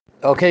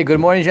Okay, good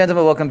morning,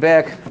 gentlemen. Welcome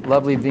back.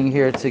 Lovely being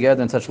here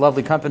together in such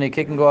lovely company.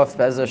 Kicking off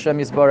as Hashem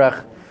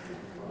Yisbarach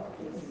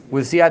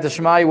with Siyat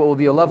Shmai, what will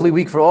be a lovely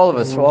week for all of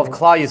us, for all of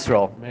Klal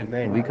Yisrael.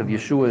 A week of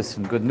Yeshuas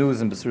and good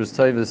news and Besuras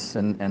Tovus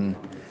and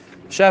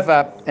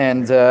Shefa,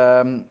 and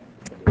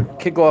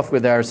kick off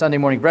with our Sunday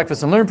morning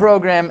breakfast and learn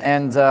program.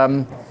 And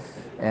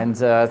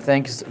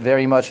thanks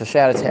very much. A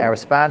shout out to our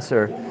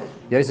sponsor,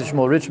 Yosef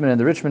Shmuel Richmond and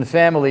the Richmond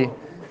family,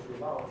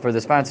 for the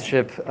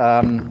sponsorship.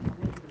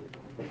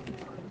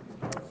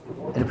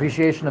 In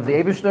appreciation of the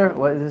Eibishter.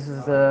 What this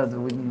is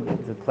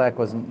the plaque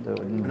wasn't.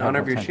 In honor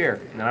of your share.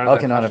 In honor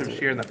Okay, of in honor the of Chashav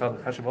share and the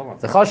Chashav Olam.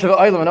 the Chashav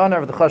Olam, in honor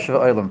of the Chashav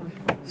Olam.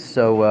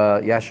 So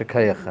Yasher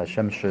Kayach,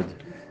 Hashem should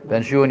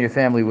bench you and your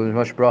family with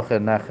much bracha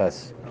and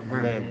nachas.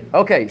 Amen.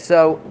 Okay,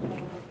 so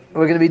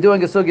we're going to be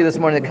doing a sugya this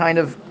morning that kind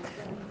of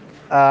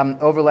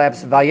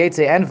overlaps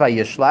Vayetze and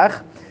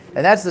Vayishlach,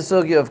 and that's the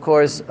sugya, of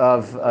course,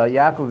 of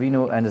Yaakov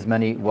Avinu and his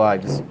many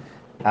wives.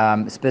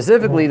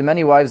 Specifically, the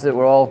many wives that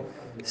were all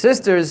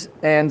sisters,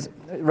 and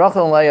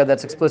Rachel and Leah,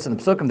 that's explicit in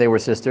the Psukim, they were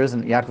sisters,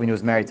 and Yaakov Avinu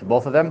was married to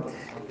both of them.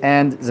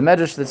 And the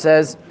Medrash that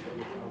says,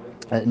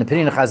 in the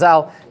opinion of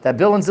Chazal, that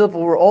Bill and Zilpah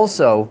were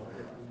also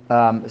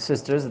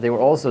sisters, they were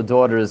also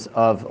daughters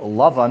of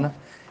Lavan,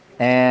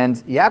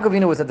 and Yaakov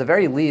Avinu was at the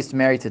very least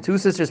married to two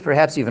sisters,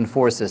 perhaps even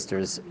four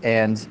sisters.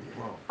 And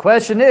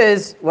question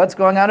is, what's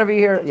going on over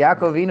here?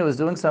 Yaakov Avinu is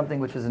doing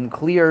something which is in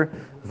clear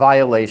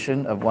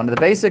violation of one of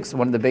the basics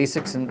in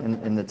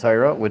the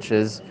Torah, which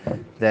is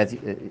that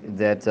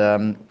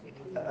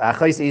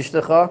achais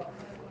ishtecha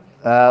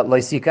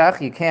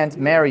loisikach, you can't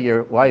marry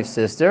your wife's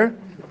sister,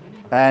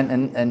 and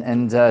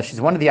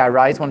she's one of the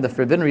arais, one of the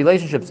forbidden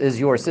relationships is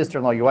your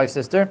sister-in-law, your wife's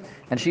sister,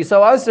 and she's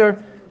so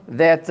usher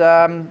that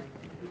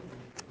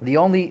the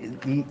only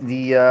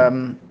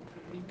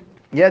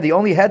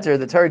heter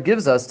the Torah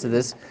gives us to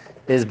this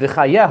is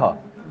b'chayeha.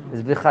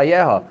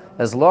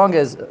 As long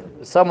as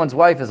someone's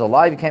wife is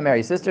alive, you can't marry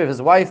his sister. If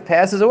his wife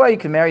passes away, you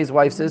can marry his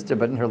wife's sister,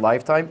 but in her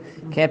lifetime,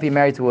 you can't be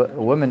married to a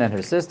woman and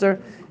her sister.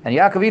 And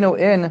Yaakov Avinu,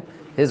 in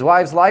his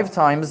wife's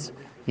lifetimes,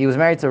 he was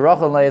married to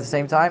Rachel and Leah at the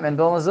same time, and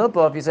Bill and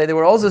Zilpah, if you say they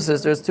were also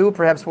sisters, two,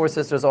 perhaps four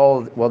sisters,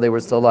 all while they were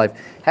still alive.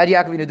 How did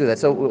Yaakov Avinu do that?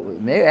 So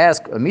may I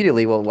ask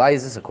immediately, well, why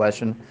is this a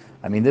question?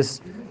 I mean,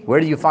 where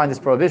do you find this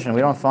prohibition?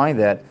 We don't find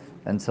that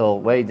until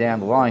way down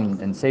the line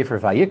in Sefer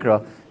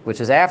Vayikra, which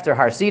is after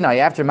Har Sinai,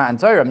 after Matan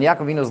Torah.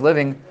 Yaakov Avinu is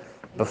living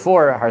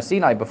before Har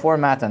Sinai, before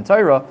Matan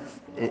Torah.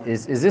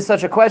 Is this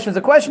such a question? Is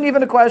a question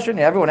even a question?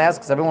 Yeah, everyone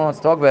asks, everyone wants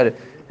to talk about it.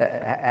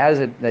 How is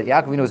it that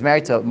Yaakov Avinu was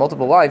married to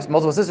multiple wives,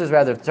 multiple sisters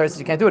rather? The Torah says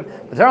you can't do it.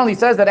 But the Torah only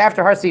says that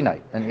after Har Sinai,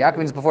 and Yaakov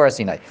Avinu is before Har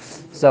Sinai.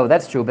 So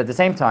that's true, but at the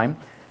same time,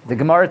 the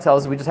Gemara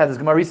tells us, we just had this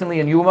Gemara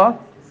recently in Yuma,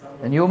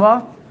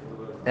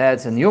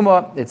 it's in the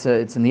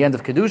end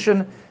of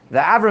Kedushin. The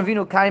Avram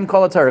Avinu Kaim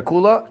Kol Torah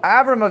Kula.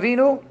 Avram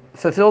Avinu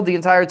fulfilled the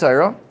entire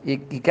Torah. He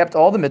kept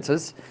all the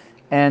mitzvahs,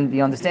 and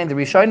you understand, the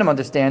Rishonim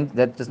understand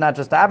that it's not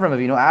just Avram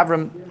Avinu.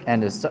 Avram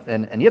and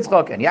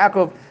Yitzchak and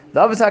Yaakov, the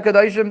Avos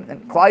HaKadoshim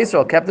and Klal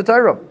Yisrael kept the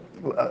Torah.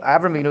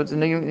 Avram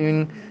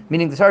Avinu,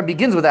 meaning the Torah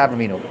begins with Avram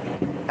Avinu.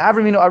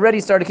 Avram Avinu already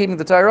started keeping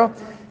the Torah,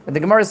 and the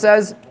Gemara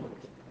says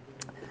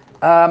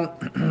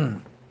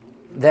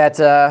that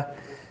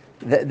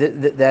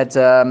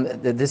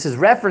this is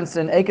referenced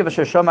in Ekev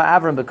Asher Shama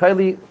Avram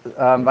B'Kaili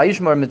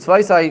Vayishmar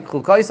Mitzvaysai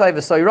Chulkaisai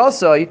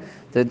V'Soyrosai.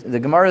 The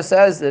Gemara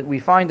says that we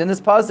find in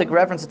this pasuk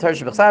reference to Torah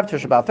Shebechsav, Torah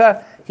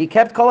Sheba'alpeh. He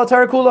kept Kol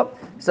HaTorah Kula.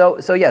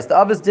 So yes, the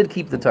Avos did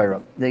keep the Torah.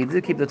 They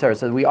did keep the Torah.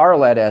 So we are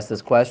allowed to ask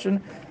this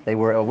question. They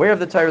were aware of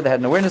the Torah. They had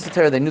an awareness of the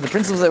Torah. They knew the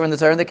principles that were in the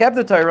Torah, and they kept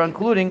the Torah,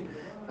 including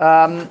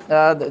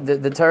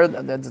the Torah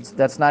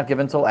that's not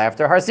given until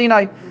after Har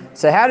Sinai.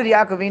 So how did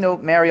Yaakov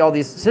Avinu marry all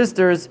these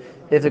sisters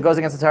if it goes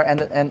against the Torah?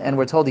 And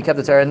we're told he kept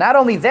the Torah. Not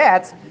only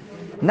that,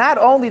 not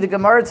only the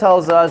Gemara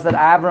tells us that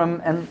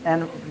Avram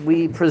and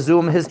we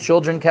presume his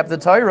children kept the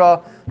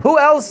Torah. Who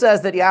else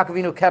says that Yaakov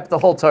Avinu kept the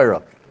whole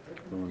Torah?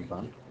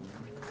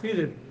 He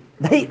did.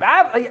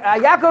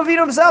 Yaakov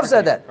Avinu himself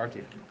said that.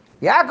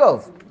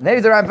 Yaakov,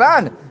 maybe the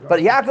Ramban, but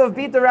Yaakov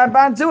beat the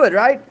Ramban to it,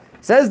 right?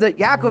 Says that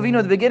Yaakov Avinu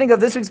at the beginning of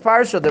this week's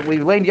parsha that we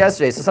learned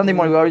yesterday. So Sunday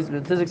morning,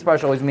 this week's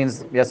parsha always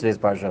means yesterday's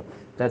parsha.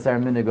 That's our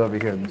minhag over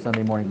here, the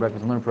Sunday morning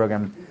breakfast and learn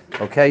program.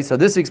 Okay, so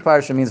this week's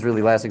parsha means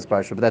really last week's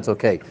parsha, but that's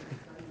okay.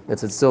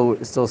 It's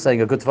still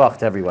saying a good tvach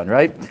to everyone,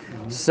 right?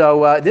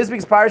 So this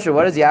week's parsha,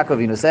 what does Yaakov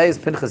Avinu say? As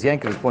Pinchas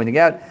Yankov is pointing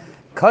out,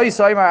 Koi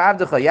soymar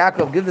avdecha,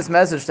 Yaakov, give this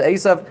message to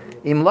Esav,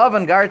 Im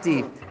Lavan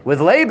garti,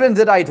 with Laban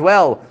did I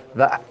dwell,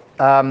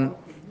 v'eichar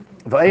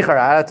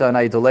arata, and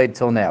I delayed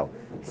till now.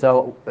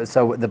 So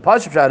the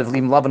pasuk shot of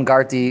Im Lavan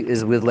garti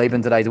is with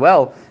Laban did I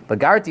dwell, but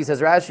garti,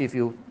 says Rashi, if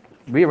you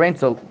rearrange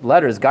the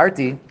letters,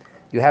 garti,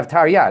 you have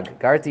taryag.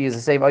 Garti is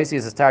the same oisi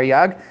as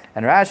taryag,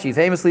 and Rashi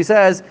famously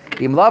says,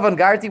 Im Lavan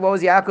garti, what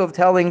was Yaakov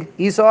telling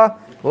Esau?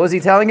 What was he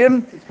telling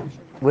him?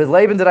 With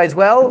Laban did I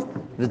dwell,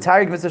 the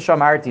taryag mitzvah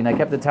shamarti, and I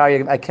kept the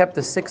taryag, I kept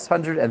the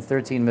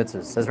 613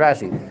 mitzvahs, says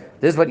Rashi.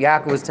 This is what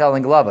Yaakov was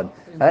telling Laban,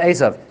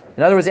 Esav.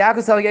 In other words, Yaakov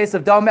was telling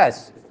Esav, don't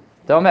mess.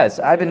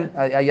 I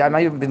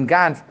might have been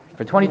gone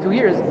for 22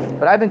 years,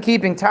 but I've been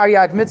keeping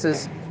Taryag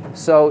mitzvahs,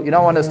 so you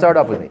don't want to start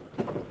up with me.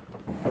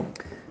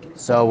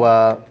 So,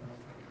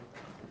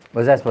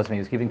 what is that supposed to mean? He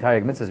was keeping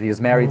Taryag mitzvahs. He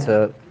was married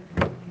to,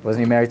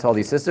 wasn't he married to all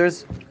these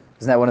sisters?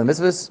 Isn't that one of the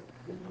mitzvahs?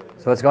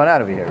 So what's going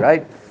on over here,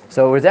 right?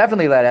 So we're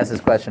definitely allowed to ask this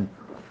question.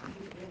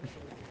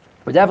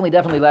 We're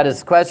definitely allowed to ask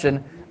this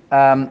question.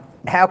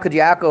 How could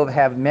Yaakov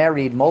have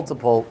married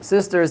multiple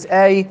sisters?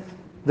 A,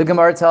 the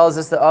Gemara tells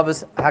us that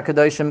Avos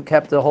HaKadoshim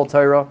kept the whole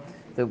Torah.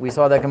 That we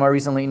saw that Gemara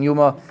recently in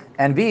Yuma.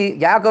 And B,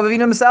 Yaakov Avinu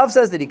himself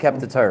says that he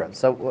kept the Torah.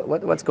 So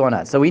what's going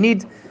on? So we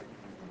need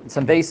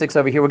some basics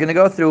over here. We're going to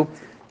go through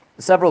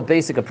several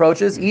basic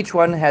approaches. Each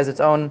one has its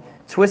own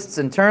twists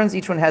and turns.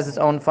 Each one has its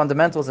own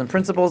fundamentals and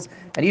principles.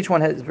 And each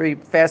one is very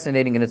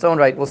fascinating in its own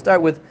right. We'll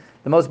start with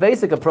the most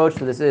basic approach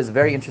to this. Is a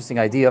very interesting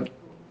idea. It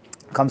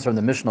comes from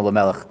the Mishnah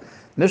Lamelech.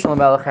 Mishnah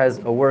Lamelech has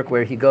a work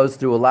where he goes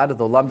through a lot of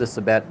the lumdus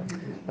about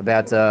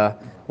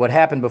what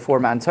happened before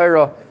Matan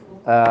Torah,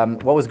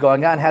 what was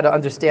going on, how to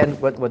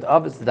understand what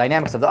Avos, the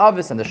dynamics of the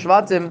Avos and the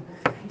Shvatim.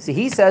 See,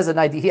 he says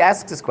he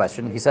asks this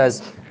question. He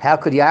says, how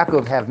could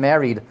Yaakov have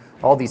married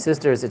all these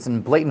sisters? It's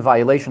in blatant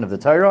violation of the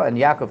Torah, and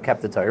Yaakov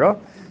kept the Torah.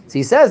 So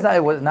he says, no,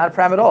 it was not a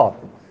problem at all.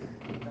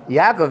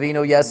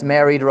 Yaakov, yes,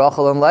 married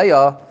Rachel and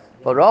Leah,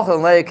 but Rachel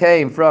and Leah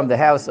came from the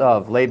house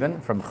of Laban,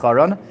 from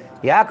Haran.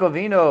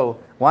 Yaakov,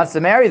 wants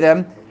to marry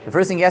them. The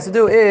first thing he has to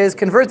do is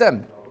convert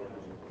them.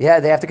 Yeah,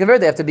 they have to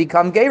convert. They have to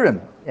become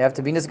gerim. They have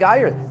to be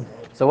nisgayer.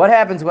 So what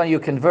happens when you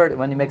convert?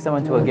 When you make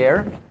someone to a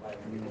ger?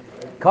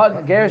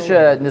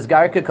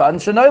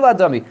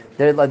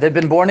 They've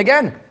been born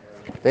again.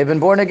 They've been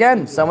born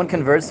again. Someone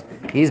converts.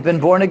 He's been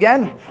born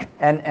again.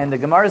 And the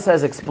Gemara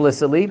says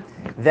explicitly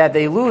that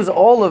they lose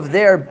all of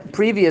their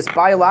previous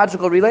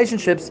biological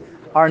relationships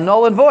are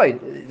null and void.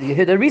 You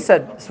hit a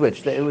reset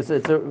switch. It was a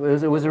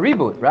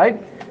reboot,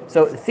 right?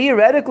 So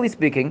theoretically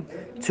speaking,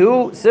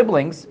 two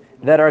siblings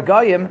that are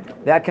goyim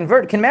that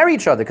convert can marry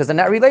each other because they're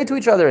not related to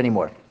each other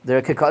anymore.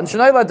 They're kekatan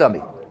shenai ladami.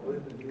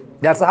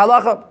 That's the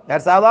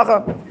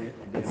halacha.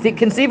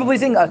 Conceivably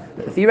speaking,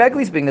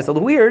 theoretically speaking, that's a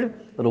little weird.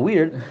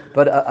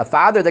 But a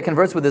father that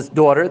converts with his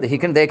daughter,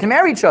 they can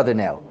marry each other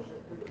now.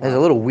 It's a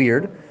little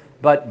weird,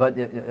 but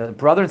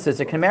brother and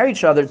sister can marry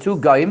each other, two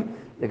goyim,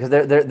 because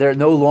they're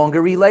no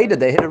longer related.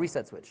 They hit a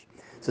reset switch.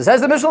 So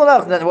says the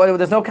Mishnah,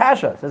 there's no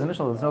kasha. Says the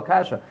Mishnah, there's no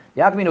kasha.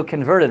 Yaakov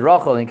converted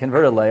Rachel and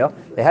converted Leah.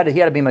 He had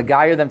to be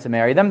magayer them to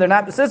marry them. They're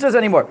not sisters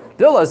anymore.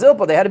 Bilhah,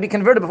 Zilpah, they had to be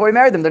converted before he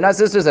married them. They're not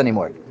sisters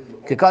anymore.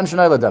 Kikan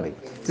Shnai Ladavi.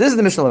 So this is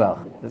the Mishnah.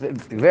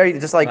 Very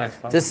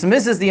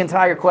dismisses the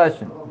entire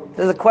question.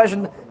 There's a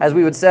question, as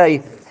we would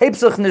say,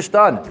 Heipsuch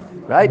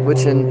Nishtan, right?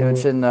 Which in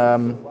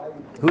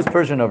who's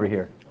Persian over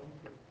here?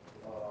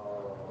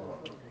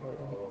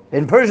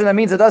 In Persian, that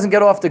means it doesn't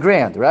get off the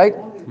ground, right?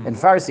 In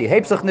Farsi,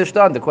 Heipsuch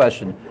Nishtan, the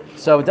question.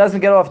 So it doesn't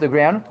get off the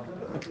ground,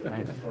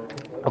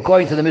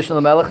 according to the Mishnah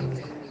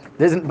Lamelech.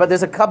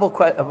 There's a couple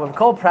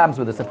problems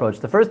with this approach.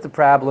 The first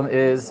problem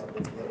is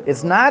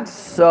it's not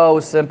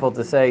so simple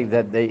to say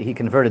that he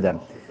converted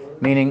them.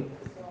 Meaning,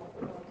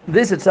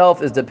 this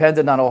itself is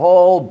dependent on a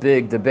whole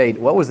big debate.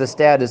 What was the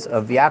status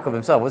of Yaakov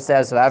himself? What's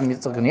the status of Avram,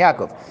 Yitzchak, and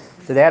Yaakov?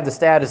 Do they have the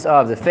status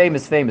of the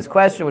famous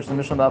question, which the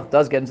Mishnah Lamelech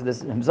does get into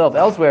this himself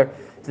elsewhere?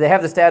 Do they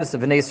have the status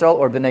of Bnei Yisrael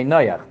or Bnei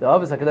Noach? The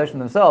Avos HaKadoshim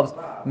themselves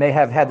may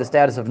have had the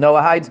status of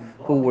Noahites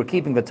who were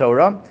keeping the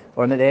Torah,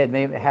 or they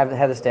may have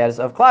had the status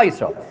of Klal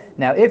Yisrael.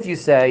 Now, if you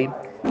say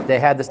they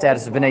had the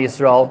status of Bnei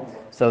Yisrael,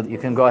 so you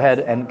can go ahead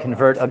and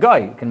convert a guy.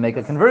 You can make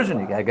a conversion.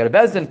 You can get a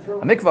bezdin,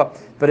 a mikvah.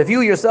 But if you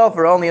yourself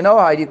are only a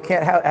Noahide, you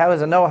can't. How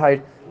does a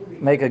Noahide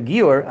make a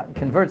giur,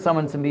 convert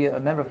someone to be a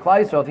member of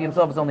Klal Yisrael if he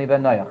himself is only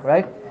Ben Noach,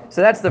 right?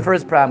 So that's the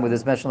first problem with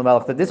this Mishnah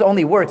Lamelech, that this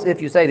only works if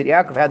you say that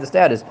Yaakov had the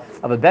status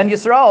of a Ben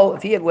Yisrael,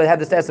 if he had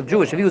the status of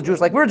Jewish. If he was Jewish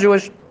like we're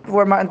Jewish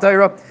before Matan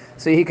Torah,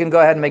 so he can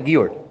go ahead and make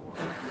giur.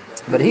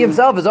 But he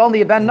himself is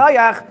only a Ben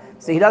Noach,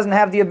 so he doesn't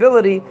have the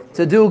ability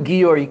to do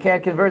giur. He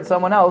can't convert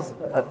someone else.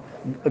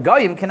 A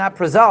goyim cannot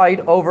preside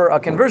over a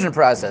conversion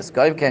process.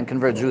 Goyim can't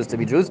convert Jews to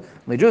be Jews.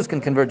 Only Jews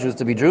can convert Jews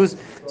to be Jews.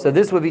 So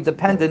this would be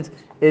dependent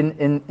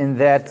in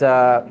that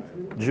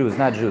Jews,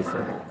 not Jews.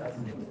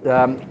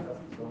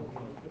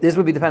 This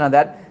would be dependent on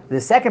that.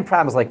 The second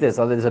problem is like this.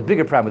 There's a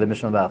bigger problem with the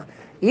Mishnah Lamelech.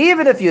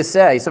 Even if you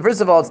say, so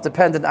first of all, it's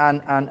dependent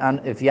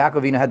on if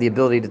Yaakov had the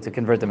ability to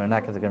convert them or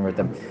not to convert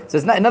them. So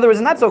it's not, in other words,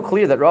 it's not so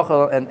clear that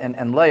Rachel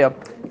and Leah,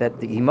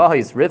 that the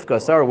Imahis, Rivka,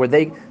 Sarah, were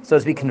they, so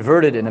to speak,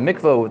 converted in a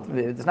mikvah.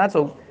 It's not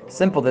so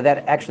simple that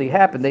actually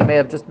happened. They may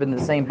have just been in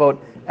the same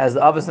boat as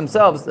the Avos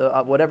themselves,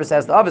 whatever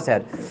status the Avos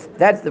had.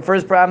 That's the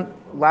first problem.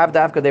 Lav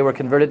Dafka, they were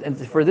converted. And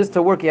for this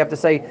to work, you have to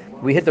say,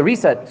 we hit the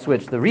reset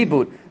switch, the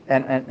reboot,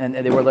 and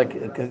they were like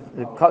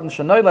cotton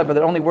shanoila, but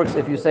it only works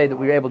if you say that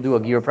we were able to do a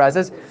giur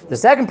process. The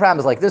second problem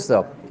is like this,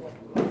 though.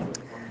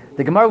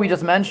 The Gemara we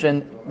just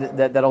mentioned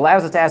that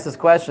allows us to ask this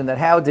question, that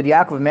how did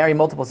Yaakov marry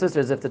multiple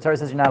sisters if the Torah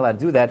says you're not allowed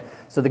to do that?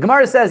 So the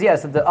Gemara says,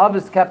 yes, that the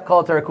Avos kept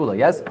kol Torah kula,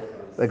 yes?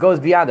 It goes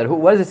beyond that.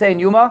 What does it say in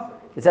Yuma?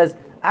 It says,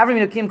 Avram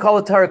Yinukim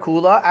kol Torah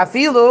kula,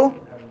 afilu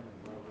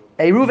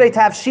eruve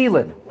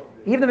tavshilin.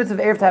 Even the mitzvah of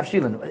Erev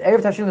Tavshilin.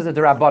 Erev Tavshilin is a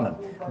D'Rabbanan.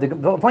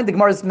 The point the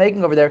Gemara is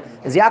making over there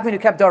is Yaakov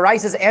kept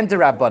D'Oraises and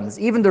D'Rabbanans.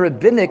 Even the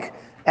rabbinic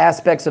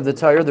aspects of the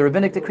Torah, the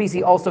rabbinic decrees,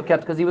 he also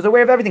kept because he was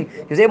aware of everything.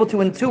 He was able to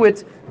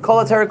intuit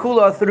Kol HaTorah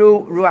Kula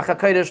through Ruach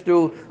HaKodesh,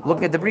 through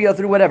looking at the Bria,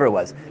 through whatever it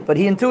was. But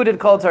he intuited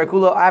Kol HaTorah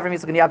Kula, Avram,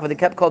 Yitzchak, and Yaakov, they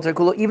kept Kol HaTorah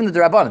Kula, even the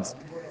D'Rabbanans.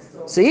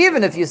 So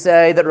even if you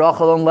say that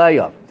Rachel and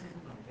Leah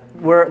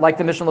were, like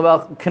the Mishnah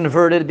Lebel,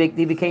 converted, they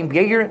became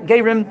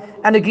Gerim,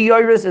 and the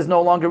Giyoris is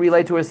no longer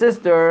related to her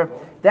sister,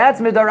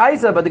 that's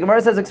Midaraisa, but the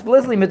Gemara says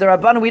explicitly,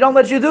 Midarabanan, we don't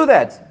let you do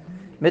that.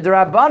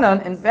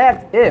 Midarabanan, in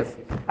fact, if,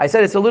 I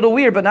said it's a little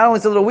weird, but not only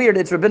it's a little weird,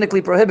 it's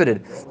rabbinically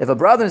prohibited. If a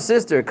brother and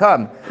sister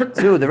come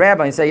to the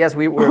rabbi and say, yes,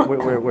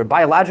 we're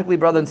biologically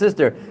brother and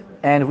sister,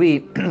 and we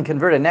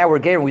converted, now we're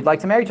gay and we'd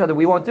like to marry each other,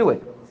 we won't do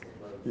it.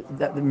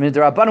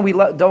 Midarabanan, we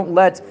don't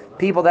let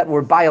people that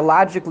were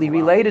biologically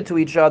related to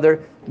each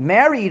other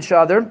marry each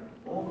other.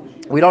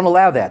 We don't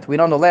allow that. We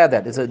don't allow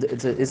that. It's a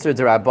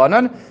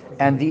D'Rabbanan,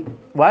 and the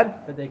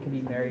what? But they can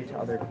be married to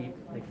other people.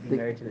 They can be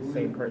married to the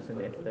same person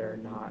if they're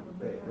not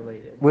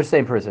related. Which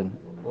same person?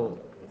 Well,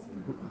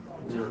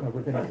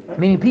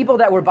 meaning people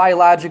that were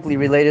biologically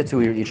related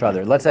to each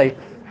other. Let's say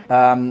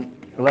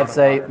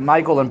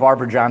Michael and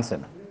Barbara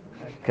Johnson,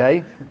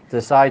 okay,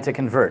 decide to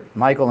convert.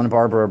 Michael and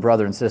Barbara are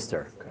brother and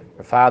sister,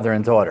 or father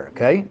and daughter,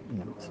 okay?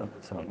 So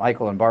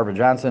Michael and Barbara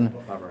Johnson,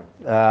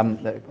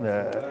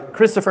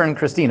 Christopher and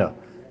Christina,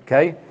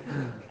 okay?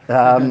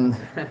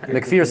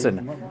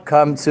 McPherson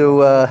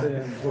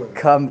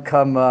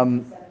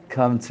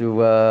come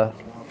to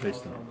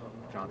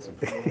Johnson.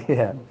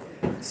 yeah.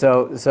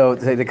 So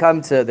they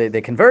come to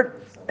they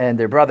convert, and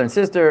their brother and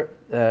sister,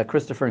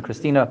 Christopher and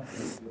Christina,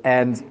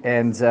 and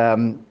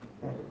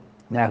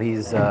now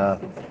he's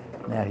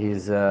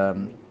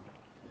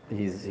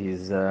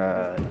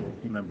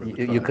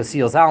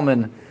Yukasil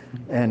Zalman,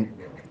 and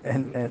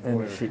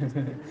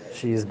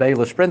she's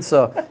Baelish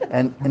Prinza,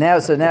 and now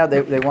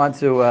they want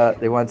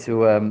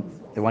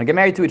to get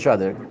married to each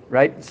other,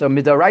 right? So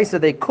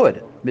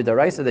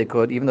midaraisa they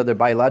could, even though they're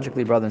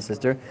biologically brother and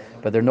sister,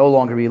 but they're no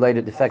longer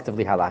related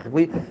effectively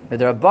halachically.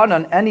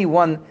 Midarabanan,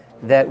 anyone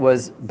that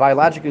was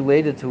biologically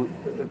related to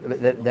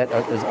that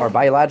are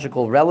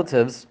biological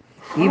relatives,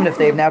 even if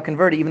they've now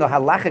converted, even though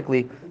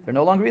halachically they're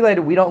no longer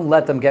related, we don't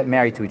let them get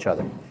married to each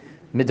other.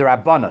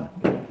 Midarabanan.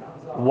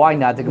 Why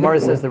not? The Gemara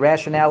says the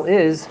rationale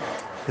is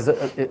because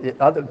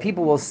other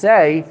people will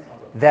say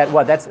that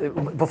that's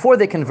before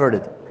they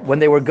converted, when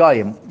they were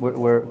goyim,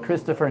 where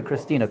Christopher and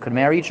Christina could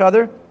marry each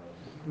other.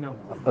 no.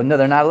 No,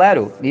 they're not allowed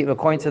to.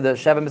 According to the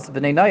Sheva Mitzvah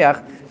B'nai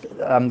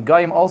Noach,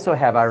 goyim also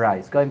have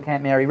arais. Goyim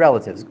can't marry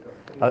relatives.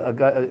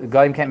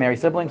 Goyim can't marry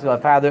siblings. A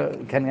father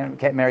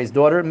can't marry his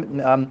daughter.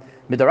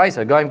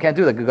 Midaraisa, goyim can't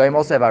do that. Goyim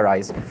also have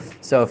arais.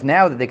 So if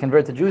now that they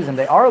convert to Judaism,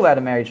 they are allowed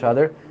to marry each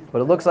other. What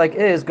it looks like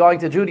is going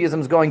to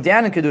Judaism is going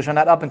down in Kedusha,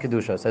 not up in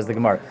Kedusha, says the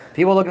Gemara.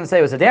 People looking to say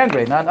it was a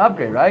downgrade, not an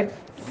upgrade, right?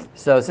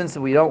 So since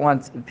we don't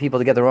want people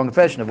to get the wrong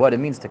impression of what it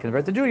means to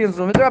convert to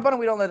Judaism, we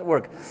don't let it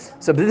work.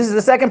 So this is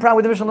the second problem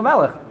with the Mishnah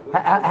Lamelech.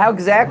 How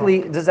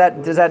exactly does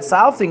that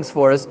solve things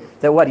for us?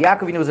 That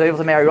Yaakov was able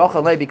to marry Rachel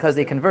and Leah because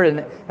they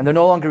converted and they're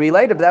no longer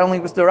related, but that only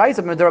was the right.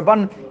 But the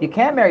Rabban, you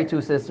can't marry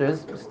two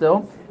sisters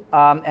still.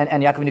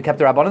 And Yaakov kept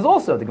the Rabbanas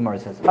also, the Gemara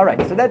says. All right,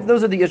 so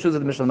those are the issues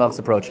of the Mishnah Lamelech's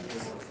approach.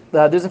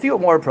 There's a few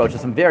more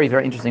approaches, some very,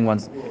 very interesting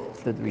ones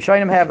that the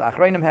Rishonim have, the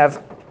Achrayim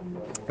have.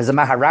 There's a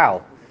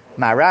Maharal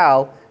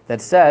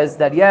that says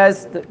that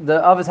yes, the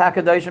Avos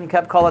HaKadoshim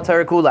kept Kol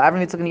HaTorah Kula.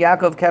 Avram, Yitzchak, and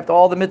Yaakov kept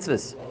all the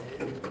mitzvahs.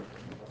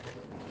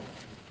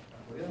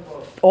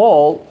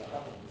 All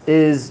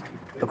is,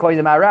 according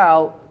to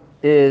Maharal,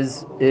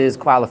 is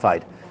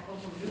qualified.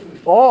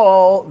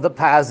 All the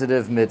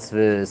positive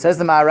mitzvahs. Says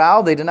the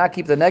Maharal, they did not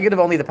keep the negative,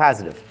 only the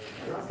positive.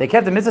 They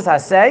kept the mitzvahs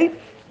hasei,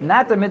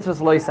 not the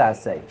mitzvahs lois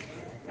hasei.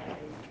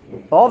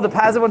 All of the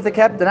positive ones they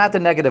kept, they're not the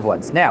negative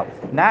ones. Now,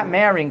 not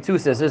marrying two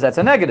sisters, that's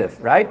a negative,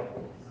 right?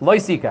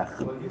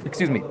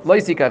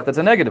 Loisikach, that's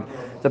a negative.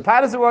 The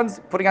positive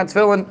ones, putting on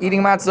tefillin,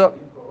 eating matzah,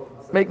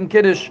 making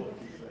kiddush,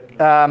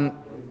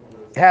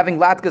 having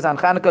latkes on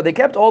Chanukah, they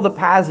kept all the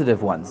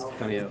positive ones.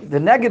 The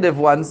negative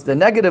ones,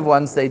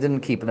 they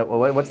didn't keep.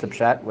 What's the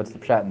pshat? What's the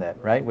pshat in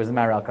that, right? Where's the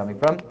Maharal coming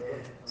from?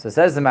 So it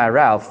says the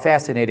Maharal,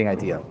 fascinating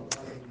idea.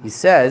 He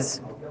says,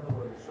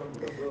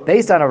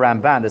 based on a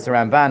Ramban, there's a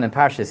Ramban in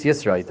Parshas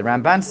Yisro. The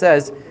Ramban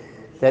says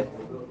that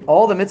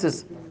all the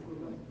mitzvahs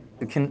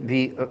can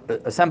be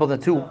assembled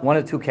into one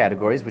of two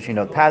categories, which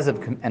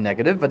positive and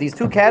negative. But these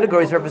two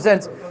categories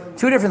represent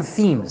two different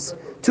themes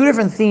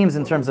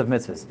in terms of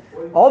mitzvahs.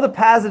 All the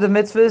positive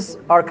mitzvahs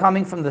are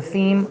coming from the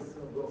theme,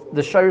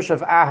 the shayrush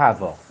of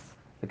ahava,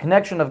 the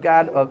connection of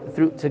God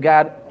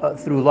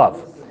through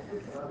love.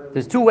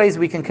 There's two ways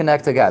we can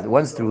connect to God.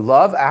 One's through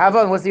love,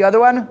 ahava, and what's the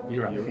other one?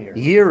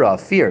 Yira,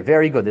 fear.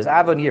 Very good. There's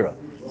ahava and yira.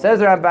 Says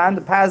the Ramban,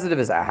 the positive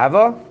is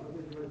ahava.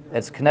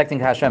 It's connecting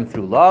to Hashem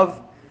through love,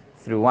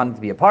 through wanting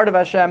to be a part of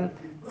Hashem,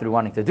 through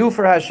wanting to do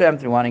for Hashem,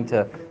 through wanting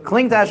to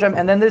cling to Hashem.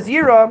 And then there's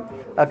yira,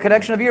 a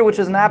connection of yira, which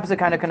is an opposite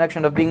kind of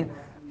connection of being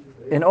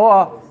in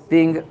awe,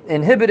 being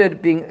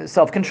inhibited, being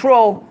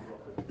self-control,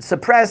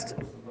 suppressed,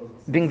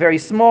 being very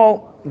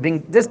small, being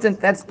distant.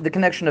 That's the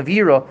connection of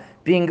yira,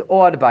 being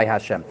awed by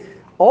Hashem.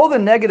 All the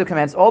negative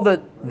commands, all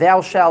the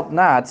thou shalt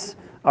nots,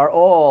 are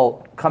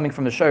all coming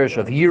from the shorish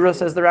of yira,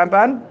 says the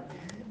Ramban,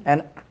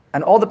 and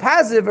all the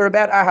positive are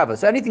about ahava.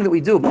 So anything that we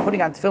do,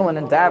 putting on tefillin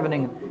and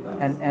davening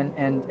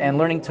and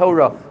learning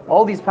Torah,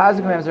 all the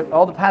positive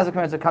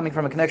commands are coming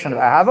from a connection of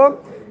ahava.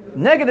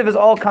 Negative is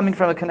all coming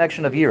from a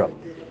connection of yira.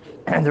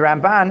 And the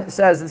Ramban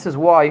says this is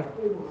why,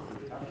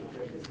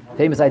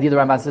 famous idea, the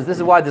Ramban says this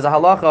is why there's a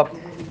halacha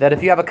that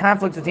if you have a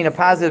conflict between a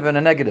positive and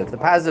a negative,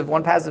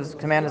 one positive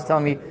command is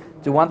telling me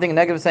do one thing,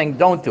 negative is saying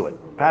don't do it.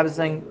 Positive is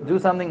saying do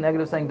something,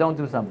 negative is saying don't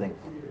do something.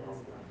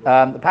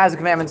 The positive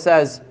commandment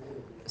says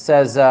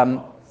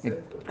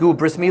go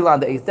bris milah on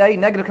the 8th day.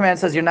 Negative command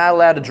says you're not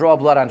allowed to draw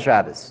blood on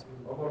Shabbos.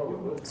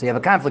 So you have a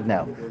conflict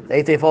now. The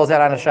 8th day falls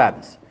out on a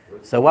Shabbos.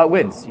 So what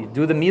wins? You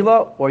do the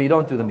milah or you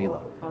don't do the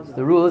milah. So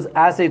the rule is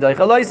asay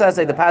doichalois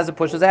asay. The positive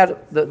pushes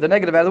out the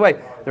negative out of the way.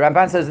 The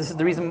Ramban says this is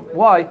the reason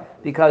why,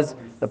 because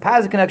the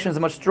positive connection is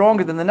much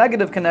stronger than the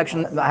negative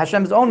connection.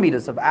 Hashem's own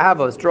midas of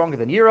Ava is stronger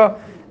than Yira,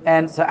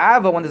 and so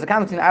Ava, when there's a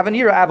conflict between Ava and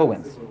Yira, Ava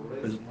wins.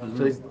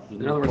 So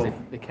in other words,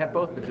 they kept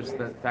both, but just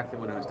the fact that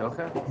when it was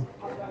docha?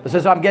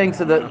 So I'm getting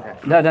to the...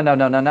 No.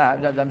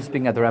 I'm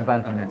speaking at the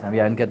Ramban from the time.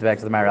 Yeah, I didn't get back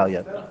to the Maral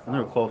yet. Isn't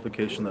there a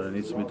qualification that it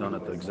needs to be done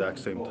at the exact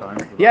same time?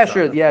 Yeah,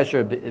 sure.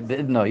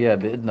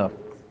 Be'idno.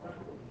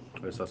 I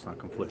guess that's not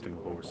conflicting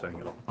with what we're saying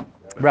at all.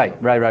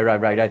 Right. No,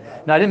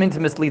 I didn't mean to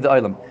mislead the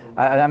Olam.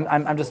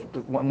 I'm just,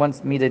 once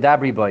Midei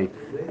Dabri boy,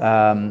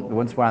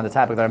 once we're on the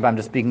topic of the Ramban, I'm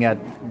just speaking at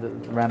the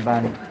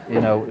Ramban,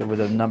 with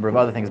a number of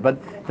other things. But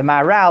the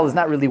Maral is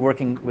not really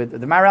working with,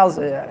 the Maral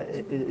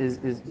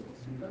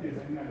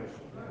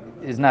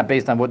is not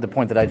based on what the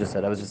point that I just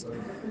said. I was just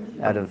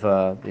out of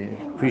the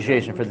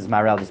appreciation for this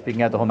Maral, just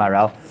speaking out the whole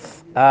Maral.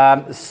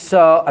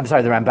 So, I'm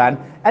sorry, the Ramban.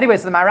 Anyway,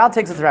 so the Maral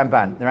takes us to the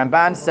Ramban. The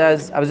Ramban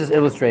says, I was just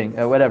illustrating,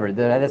 whatever.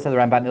 That's how the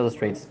Ramban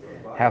illustrates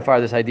how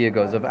far this idea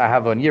goes of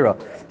Ahava and Yira.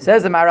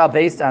 Says the Maral,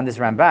 based on this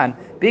Ramban,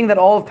 being that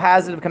all of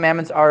positive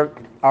commandments are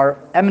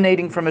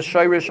emanating from a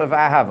shayrish of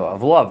Ahava,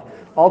 of love.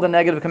 All the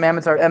negative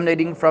commandments are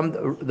emanating from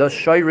the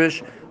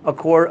shayrish, a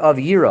core of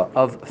Yira,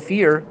 of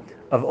fear,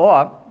 of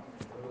awe.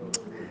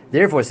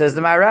 Therefore, says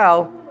the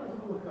Maral,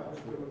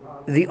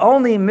 the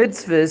only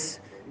mitzvahs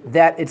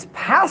that it's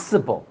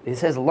possible, he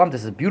says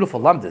lumdis, is beautiful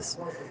lumdis.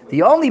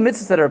 The only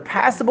mitzvahs that are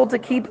possible to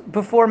keep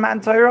before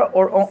Matan Torah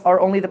are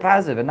only the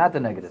positive and not the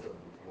negative.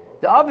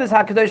 The obvious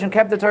HaKadoshim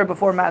kept the Torah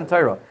before Matan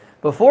Torah.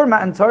 Before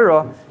Matan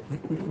Torah,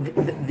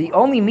 the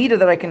only midah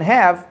that I can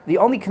have, the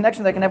only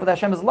connection that I can have with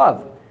Hashem is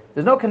love.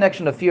 There's no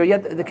connection of fear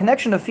yet. The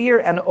connection of fear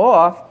and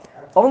awe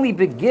only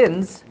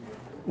begins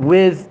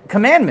with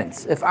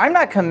commandments. If I'm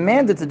not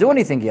commanded to do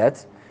anything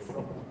yet,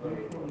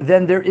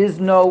 then there's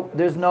no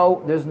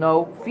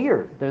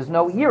fear. There's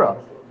no yira.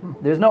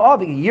 There's no awe.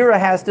 Yira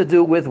has to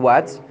do with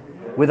what?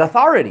 With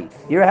authority.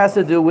 Yira has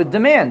to do with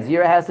demands.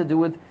 Yira has to do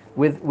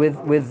with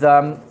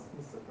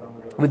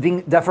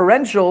being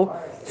deferential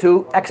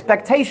to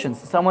expectations.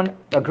 Someone,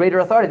 a greater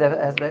authority that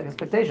has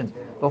expectations.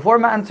 Before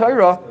Matan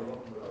Torah,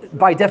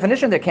 by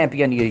definition, there can't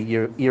be any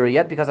yira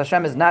yet, because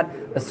Hashem has not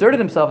asserted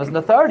himself as an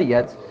authority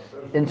yet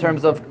in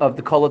terms of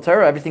the Kol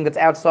Torah, everything that's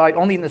outside,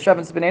 only in the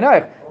Shevan B'nai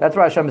Noach, that's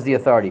where Hashem is the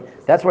authority.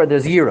 That's where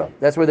there's yira.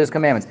 That's where there's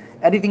commandments.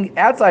 Anything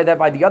outside that,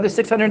 by the other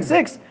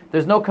 606,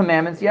 there's no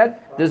commandments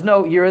yet. There's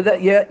no yira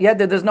yet.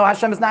 There's no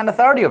Hashem is not an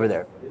authority over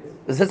there.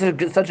 It's such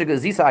a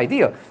Zisa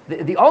idea.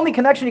 The only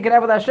connection you can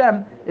have with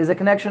Hashem is a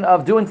connection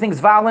of doing things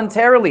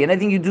voluntarily. And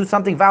anything you do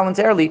something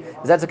voluntarily,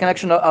 that's a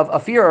connection of a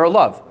fear or a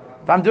love.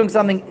 If I'm doing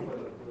something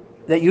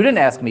that you didn't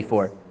ask me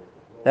for,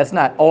 that's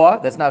not awe,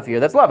 that's not fear,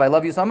 that's love. I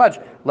love you so much.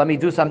 Let me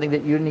do something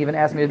that you didn't even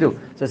ask me to do.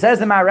 So it says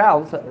the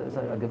Maral,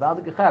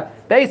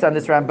 based on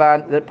this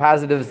Ramban, that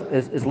positive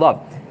is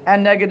love.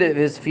 And negative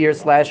is fear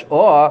 /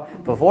 awe.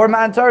 Before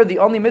Matan Torah, the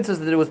only mitzvahs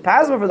that it was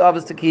possible for the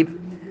others to keep,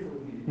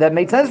 that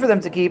made sense for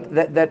them to keep,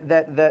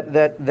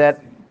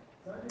 that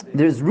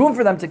there's room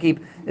for them to keep,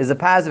 is a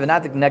positive and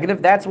not the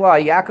negative. That's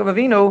why Yaakov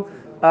Avinu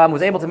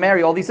was able to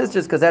marry all these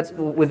sisters, because that's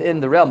within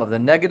the realm of the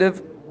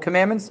negative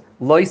commandments,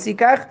 lo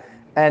yisikach,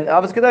 and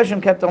Avos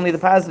Kedoshim kept only the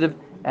positive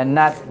and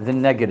not the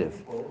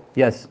negative.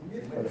 Yes?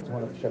 But it's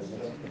one of the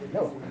Shevim.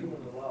 No.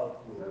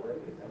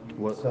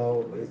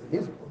 So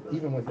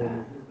even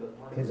within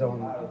his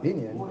own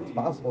opinion, it's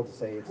possible to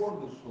say it's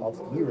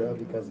also Yira,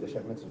 because the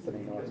Shevim mitzvahs that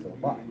Noah still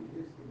apply.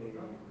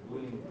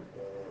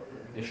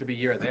 It should be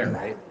year there,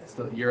 right?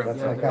 Still year of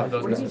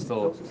those mitzvahs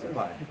still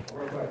apply.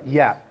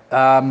 Yeah.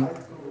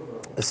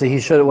 So he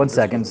should. 1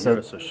 second. So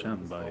Yiras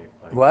Hashem by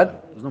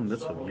what? There's no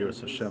mitzvah of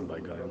Yiras Hashem by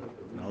Gaia.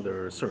 No,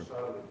 there are certain.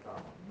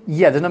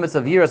 Yeah, there's no mitzvah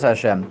of Yiras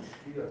Hashem.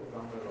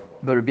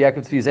 But Rabbi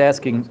Yaakov Tzvi is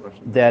asking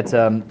that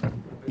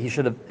she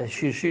should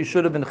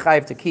have been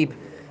chayiv to keep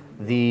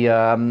the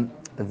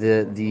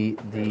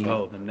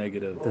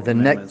negative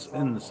commandments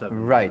in the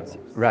 7. Right.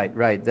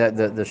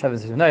 The Shevan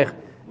B'nai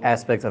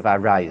aspect of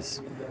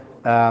Arayis.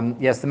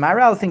 Yes, the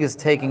Maral thing is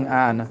taking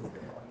on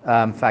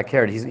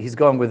Fakir. He's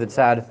going with the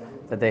tzad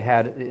that they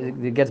had.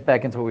 It gets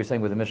back into what we were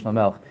saying with the Mishnah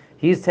Melch.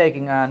 He's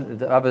taking on,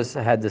 the Abbas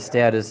had the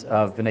status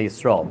of Bnei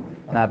Yisrael,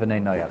 not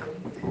Bnei Noach.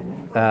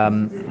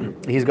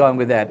 He's going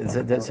with that.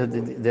 So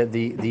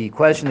the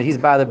question that he's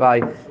bothered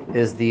by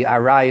is the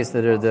arayis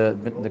that are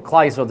the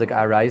Klaisodic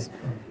arayis,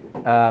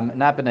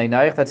 not Bnei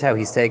Noach. That's how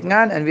he's taking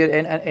on. And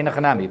in a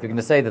Chanami, if you're going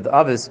to say that the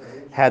Abbas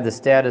had the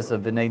status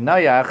of Bnei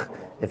Noach,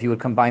 if you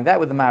would combine that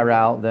with the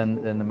Maharal, then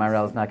the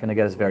Maharal is not going to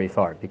get us very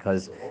far,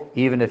 because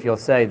even if you'll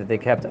say that they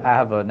kept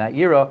Ahava, not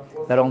Yira,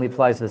 that only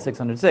applies to the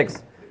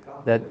 606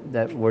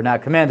 that were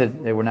not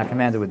commanded. They were not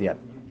commanded with yet.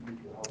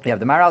 Yeah,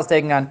 the Maharal is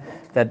taking on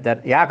that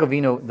Yaakov,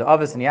 the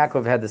Avos and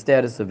Yaakov had the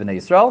status of Bnei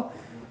Yisrael.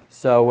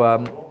 So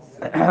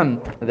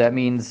that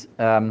means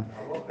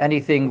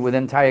anything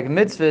within Taryag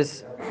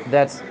mitzvahs,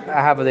 that's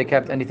Ahava, they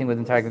kept. Anything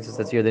within Taryag mitzvahs,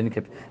 that's here, they didn't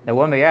keep. Now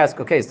one may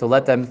ask, okay, so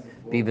let them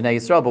be Bnei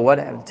Yisrael, but what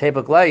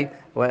Tebuk Lei,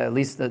 well, at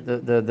least the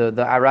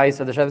Arais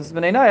of the Shevet is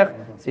Bnei Noach.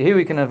 So here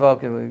we can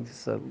invoke,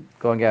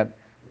 going at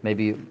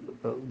maybe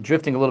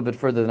drifting a little bit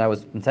further than I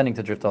was intending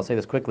to drift. I'll say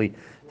this quickly.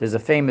 There's a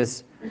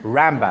famous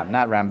Rambam,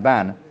 not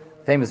Ramban,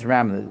 famous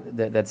Ram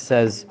that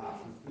says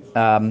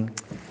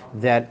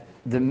that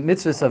the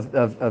mitzvahs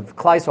of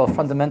Klai Yisrael are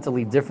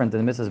fundamentally different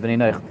than the mitzvahs of Bnei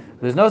Noach.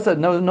 There's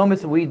no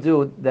mitzvah we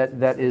do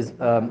that is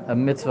a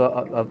mitzvah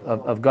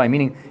of going,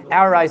 meaning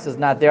our rice is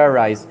not their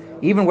rice,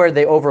 even where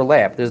they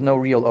overlap. There's no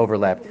real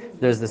overlap.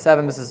 There's the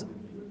 7 mitzvahs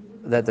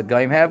that the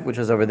Goyim have, which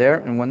is over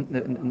there in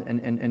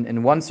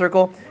one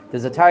circle.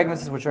 There's the Taryag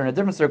mitzvahs which are in a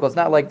different circle. It's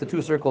not like the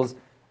two circles.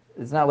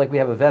 It's not like we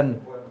have a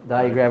Venn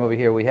diagram over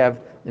here. We have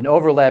an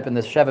overlap in the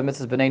Sheva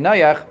mitzvahs Bnei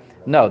Noach.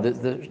 No,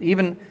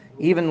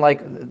 even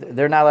like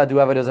they're not allowed to do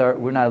avodah zarah,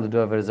 we're not allowed to do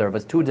avodah zarah, but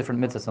it's two different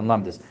mitzvahs and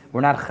lamdas.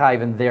 We're not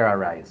chayv in their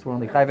arayis. We're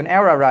only chayv in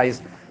our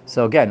arayis.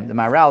 So again, the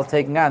Maharal is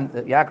taking on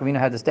that Yaakov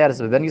had the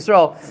status of Ben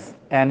Yisrael,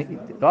 and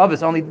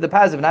obviously only the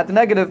positive, not the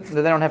negative. So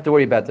they don't have to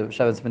worry about the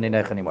Shevet Bnei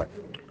Noach anymore.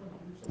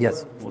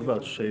 Yes. What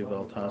about Shev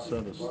al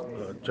Tasa, this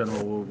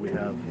general rule we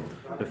have?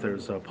 If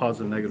there's a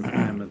positive, negative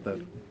commandment that,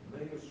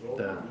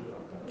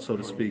 so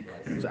to speak,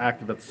 is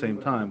active at the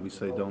same time, we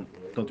say don't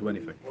do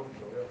anything.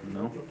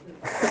 No?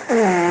 Is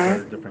that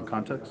a different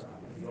context?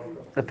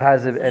 The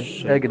positive and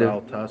Shev negative.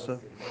 al Tasa.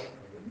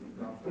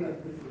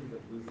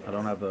 I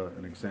don't have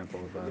an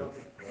example of that.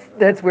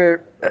 That's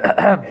where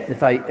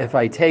if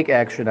I take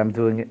action, I'm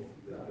doing it.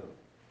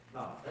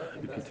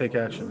 If you take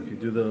action, if you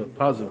do the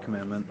positive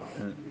commandment,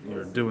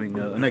 you're doing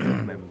a negative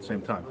commandment at the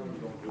same time.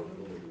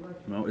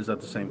 No, is that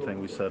the same thing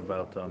we said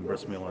about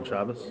bris milah on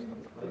Shabbos?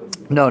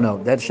 No.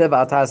 That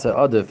Sheva Atasa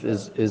Adif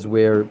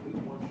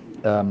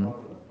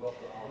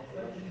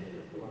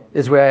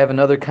is where I have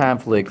another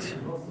conflict.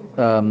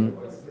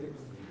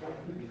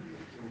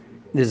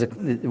 There's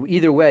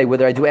either way,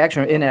 whether I do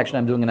action or inaction,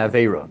 I'm doing an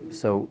Aveira.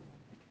 So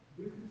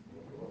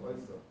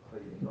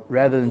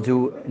rather than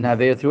do an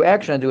Aveira through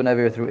action, I do an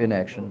Aveira through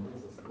inaction.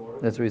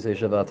 That's where you say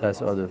Sheva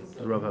Atasa Adif.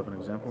 Does Rav have an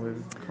example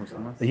maybe? Comes to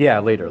mind? Yeah,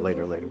 later.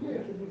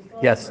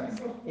 Yes.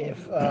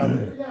 If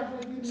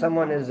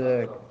someone is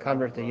a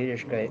convert to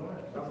Yiddishkeit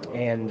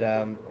and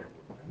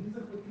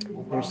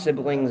their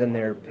siblings and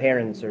their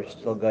parents are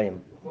still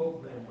goyim,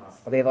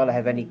 are they allowed to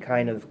have any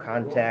kind of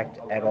contact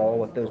at all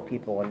with those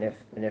people? And if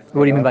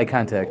What do you mean by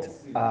contact?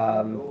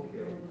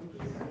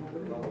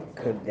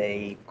 Could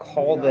they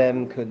call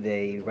them? Could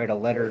they write a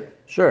letter?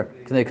 Sure.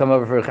 Can they come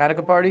over for a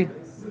Hanukkah party?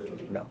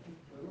 No.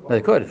 They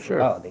could.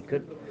 Sure. Oh, they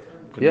could.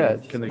 Yeah.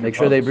 Can they Make give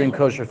sure they hugs? bring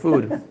kosher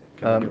food.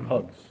 Can they give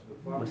hugs?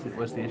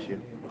 What's the issue?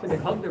 So they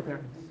hug their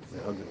parents.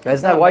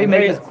 That's not why you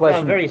make very- this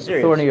question very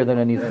serious. thornier than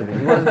it needs to be.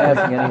 He wasn't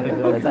asking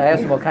anything. I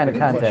asked him what kind of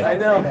contact. I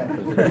know.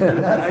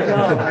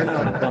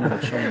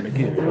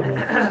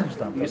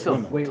 You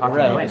still Wait, talking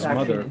right. about His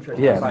mother,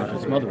 Yeah. not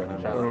his mother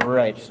anymore.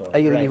 Right.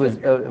 He was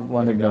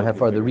wanted to know how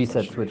far the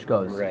reset switch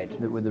goes. Right.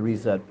 With the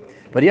reset.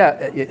 But yeah,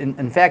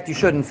 in fact, you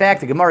should. In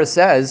fact, the Gemara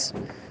says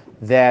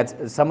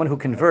that someone who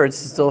converts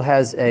still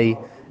has an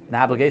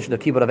obligation to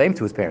keep it of aim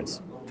to his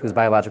parents, to his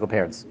biological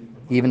parents.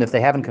 Even if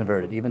they haven't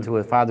converted, even to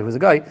a father who's a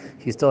guy,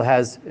 he still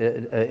has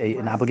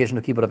an obligation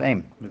to keep it of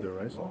aim.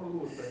 Midoraisa?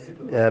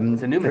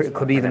 It's a new mitzvah. It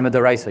could be even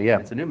Midaraisa, yeah.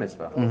 It's a new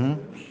mitzvah.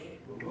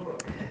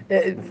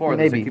 Maybe. Before,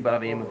 there's a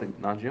kibbutz avim with the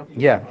non-Jew.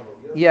 Yeah.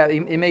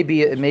 It may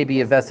be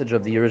a vestige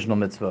of the original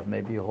mitzvah.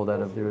 Maybe you hold out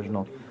of the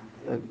original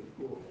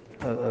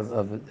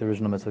of the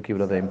original mitzvah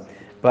kibbutz avim.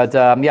 But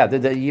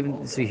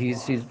even see, he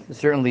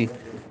certainly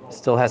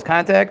still has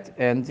contact,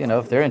 and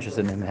if they're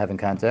interested in him having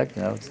contact,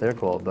 it's their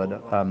call. But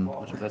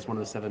That's one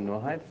of the 7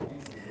 Noahide.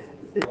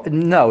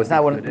 no, it's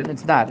not one.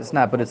 It's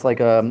not. But it's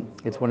like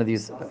it's one of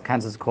these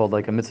concepts called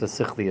like a mitzvah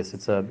sichlius.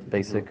 It's a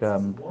basic.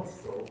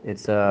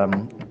 It's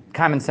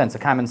common sense. A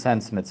common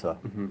sense mitzvah.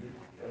 Mm-hmm.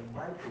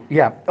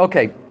 Yeah.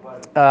 Okay.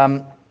 I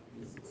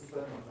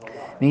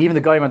mean, even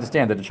the Goyim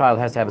understand that a child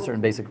has to have a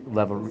certain basic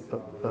level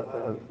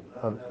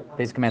of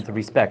basic amount of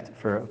respect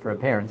for a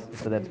parent.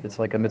 So that it's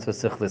like a mitzvah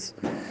sichlis.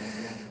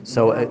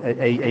 So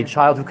a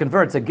child who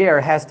converts, a ger,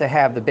 has to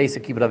have the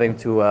basic kibbutz avim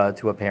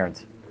to a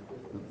parent.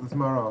 This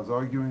Mara is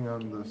arguing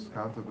on this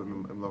concept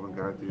in Lavan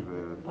Garti,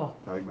 the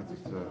Taryag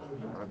mitzvahs to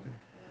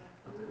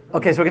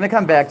Okay, so we're going to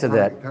come back to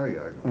that.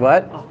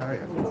 What?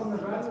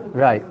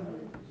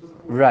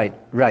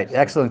 Right.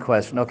 Excellent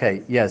question.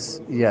 Okay, yes.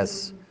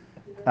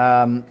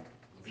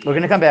 We're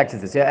going to come back to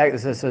this. Yeah.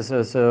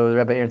 So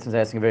Rabbi Aaronson's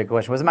asking a very good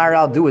question. What does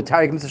Maharal do with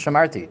Taryag Mitzvah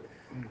Shamarti?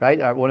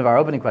 Right. One of our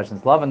opening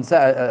questions. Lavan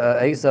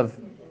Esav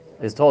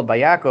is told by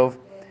Yaakov,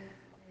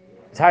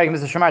 Taryag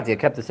Mitzvah Shamarti. I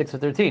kept the 6 for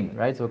 13.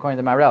 Right. So according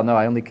to Maharal, no,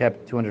 I only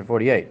kept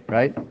 248.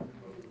 Right. I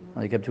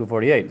only kept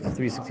 248.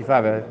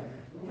 365.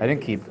 I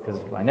didn't keep because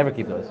I never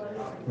keep those.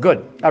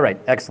 Good. All right.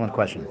 Excellent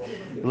question.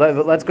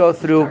 Let's go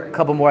through a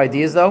couple more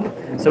ideas, though.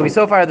 So we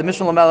so far had the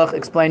Mishnah Lamelech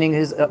explaining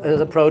his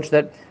approach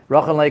that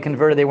Rachel and Leah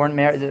converted; they weren't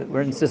married, they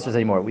weren't sisters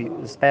anymore. We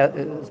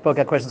spoke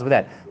at questions with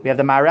that. We have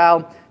the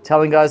Maharal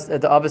telling us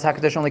that the Avos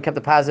Hakadosh only kept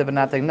the positive and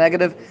not the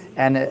negative.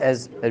 And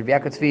as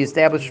Yaakov Tzvi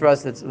established for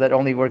us, that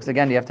only works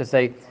again. You have to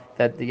say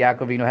that the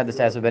Yaakov had the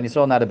status of Ben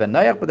Yisrael, not a Ben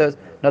Noach. But there's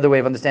another way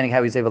of understanding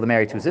how he's able to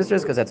marry 2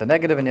 sisters, because that's a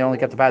negative, and he only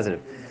kept the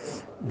positive.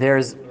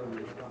 There's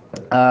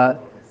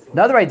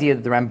another idea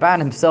that the Ramban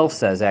himself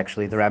says,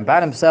 actually. The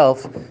Ramban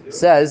himself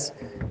says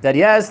that,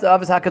 yes, the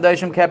Avos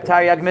HaKadoshim kept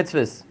Taryag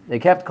mitzvahs. They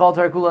kept Kol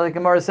Torah Kula, like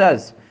Gemara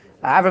says.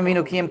 Avram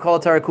Avinu Kiyam Kol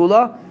Torah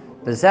Kula.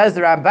 But it says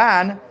the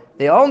Ramban,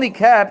 they only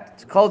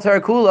kept Kol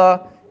Torah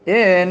Kula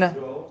in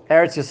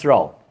Eretz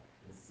Yisrael,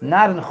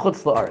 not in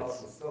Chutz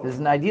La'aretz. There's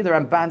an idea the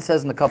Ramban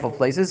says in a couple of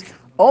places.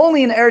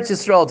 Only in Eretz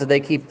Yisrael did they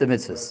keep the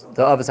mitzvahs.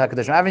 The Avos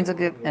HaKadoshim.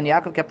 Avram and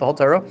Yaakov kept the whole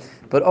Torah,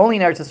 but only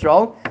in Eretz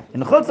Yisrael.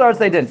 In Chutz La'aretz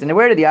they didn't. And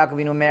where did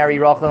Yaakov marry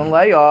Rachel and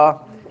Leah?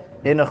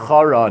 In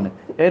Charan,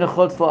 in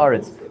Chutz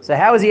La'aretz. So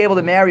how was he able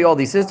to marry all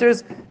these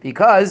sisters?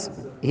 Because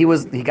he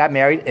got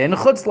married in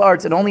Chutz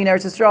La'aretz, and only in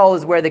Eretz Yisrael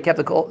is where they kept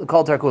the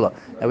Kol Torah Kula.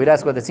 Now we'd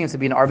ask whether there seems to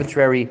be an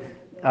arbitrary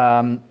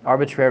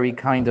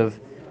kind of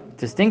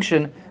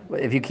distinction.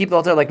 If you keep the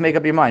whole Torah, like make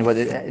up your mind.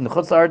 Whether in the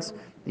Chutz La'aretz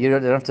you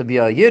don't have to be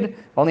a Yid.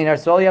 Only in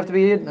Eretz Yisrael you have to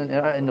be a Yid.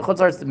 In the Chutz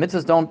La'aretz the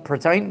mitzvahs don't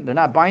pertain; they're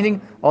not binding.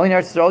 Only in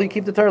Eretz Yisrael you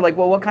keep the Torah. Like,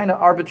 well, what kind of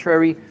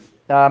arbitrary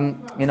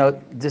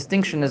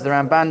distinction is the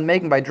Ramban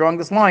making by drawing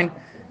this line?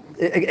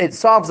 It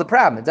solves the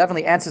problem. It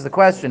definitely answers the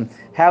question: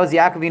 how is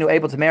Yaakov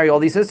able to marry all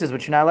these sisters,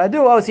 which you're not allowed to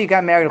do? Oh, so he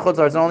got married in Chutz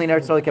La'aretz, and only in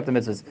Eretz Yisrael he kept the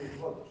mitzvahs.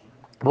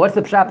 But what's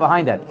the pshat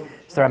behind that?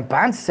 So the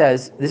Ramban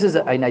says, this is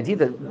an idea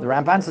that the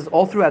Ramban says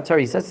all throughout Torah.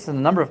 He says this in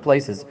a number of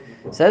places.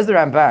 Says the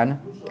Ramban,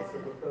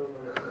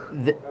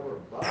 the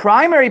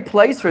primary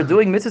place for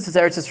doing mitzvahs is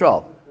Eretz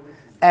Yisrael.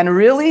 And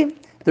really,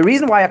 the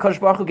reason why HaKadosh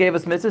Baruch Hu gave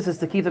us mitzvahs is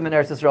to keep them in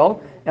Eretz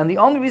Yisrael. And the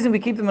only reason we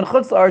keep them in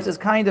Chutz La'aretz is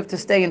kind of to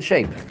stay in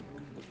shape.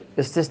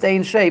 Is to stay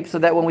in shape so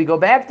that when we go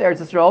back to Eretz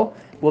Yisrael,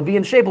 we'll be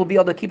in shape, we'll be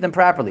able to keep them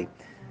properly.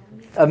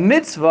 A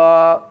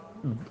mitzvah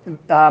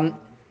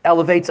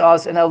elevates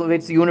us and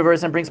elevates the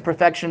universe and brings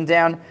perfection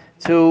down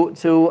to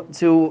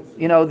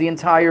the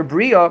entire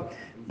Bria.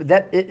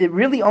 That it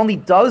really only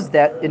does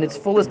that in its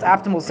fullest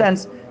optimal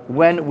sense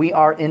when we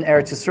are in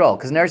Eretz Yisrael.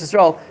 Because in Eretz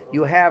Yisrael,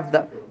 you have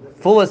the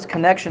fullest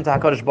connection to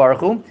HaKadosh Baruch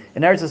Hu.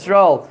 In Eretz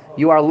Yisrael,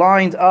 you are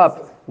lined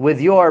up with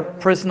your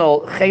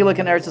personal chelik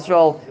in Eretz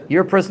Yisrael,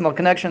 your personal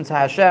connection to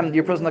Hashem,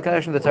 your personal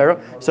connection to the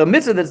Torah. So a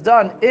mitzvah that's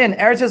done in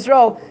Eretz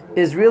Yisrael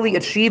is really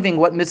achieving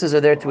what mitzvahs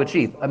are there to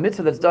achieve. A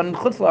mitzvah that's done in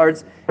Chutz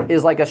La'aretz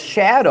is like a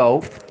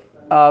shadow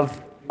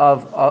of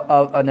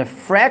an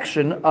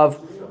fraction of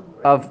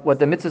what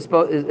the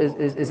mitzvah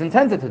is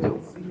intended to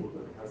do.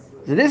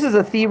 So this is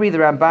a theory a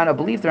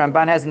belief the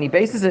Ramban has, and he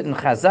bases it in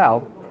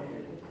Chazal.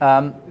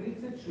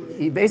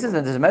 He bases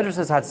it, there's a medrash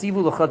says,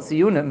 Hatzivu l'chot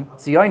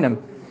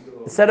tziyonim,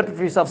 set up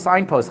for yourself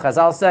signposts.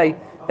 Chazal say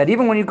that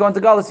even when you go into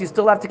Galus, you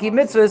still have to keep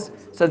mitzvahs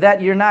so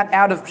that you're not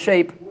out of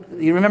shape.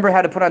 You remember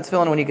how to put on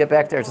tefillin when you get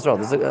back to Eretz Yisrael.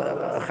 There's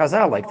a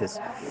Chazal like this.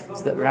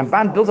 So the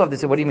Ramban builds off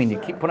this. What do you mean? You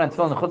keep putting on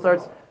tefillin in Chutz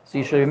La'aretz, so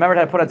you should remember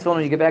how to put on tefillin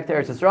when you get back to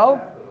Eretz Yisrael?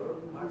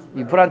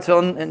 You put on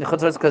tefillin in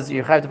Chutz La'aretz because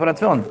you have to put on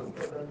tefillin.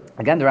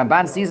 Again, the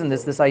Ramban sees in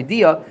this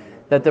idea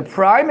that the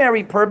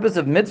primary purpose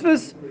of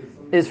mitzvahs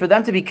is for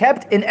them to be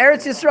kept in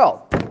Eretz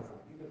Yisrael.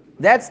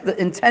 That's the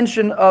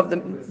intention of the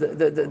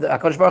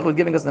HaKadosh Baruch Hu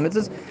giving us the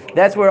mitzvahs.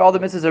 That's where all the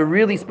mitzvahs are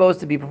really supposed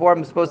to be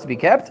performed, supposed to be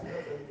kept,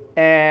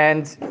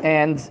 and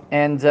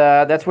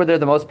that's where they're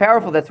the most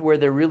powerful. That's where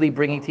they're really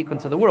bringing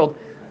tikkun to the world.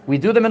 We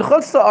do them in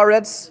Chutz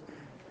La'aretz,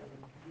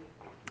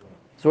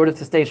 sort of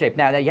to stay in shape.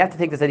 Now you have to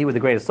take this idea with a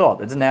grain of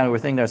salt. It's now we're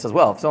thinking there says,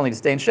 well, if it's only to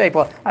stay in shape,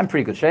 well, I'm in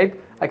pretty good shape.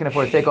 I can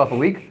afford to take off a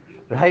week,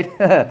 right?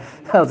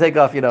 I'll take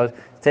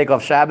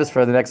off Shabbos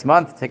for the next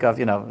month. Take off,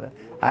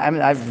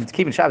 I've been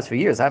keeping Shabbos for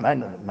years.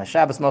 My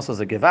Shabbos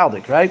muscles are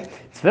gewaldic, right?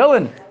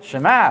 Tefillin,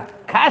 Shema,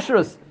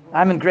 Kashrus.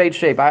 I'm in great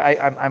shape.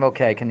 I'm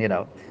okay.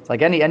 It's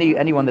like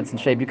anyone that's in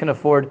shape. You can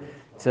afford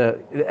to.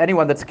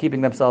 Anyone that's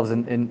keeping themselves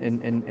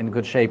in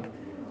good shape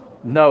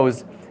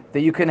knows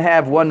that you can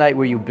have one night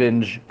where you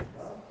binge,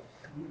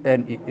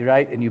 and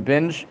you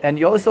binge, and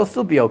you'll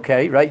still be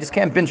okay, right? You just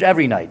can't binge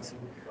every night.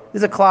 This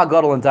is a klal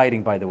gadol in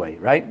dieting, by the way,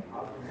 right?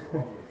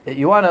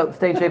 You want to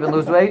stay in shape and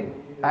lose weight?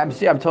 I'm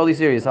totally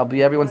serious. I'll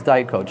be everyone's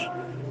diet coach.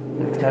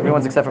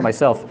 Everyone's except for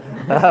myself.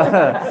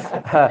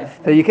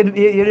 So you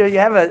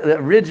have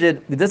a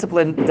rigid,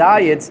 disciplined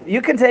diet.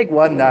 You can take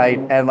one night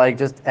and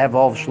just have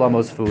all of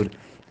Shlomo's food,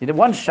 You did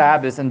one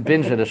Shabbos and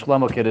binge it a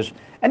Shlomo Kiddush,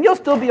 and you'll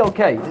still be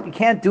okay. You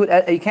can't do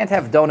it. You can't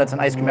have donuts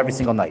and ice cream every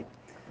single night.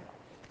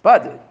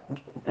 But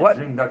what?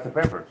 Drink Dr.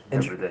 Pepper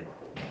every day.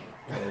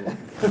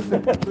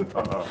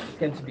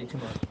 Tends to be too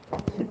much.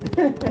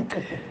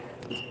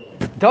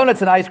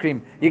 Donuts and ice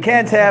cream. You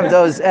can't have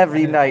those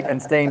every night and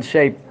stay in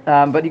shape.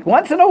 But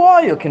once in a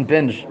while you can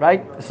binge,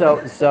 right?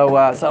 So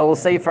we'll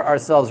say for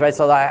ourselves, right?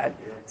 So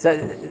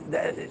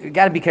you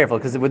got to be careful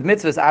because with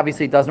mitzvahs,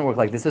 obviously, it doesn't work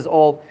like this. This is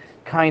all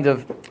kind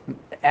of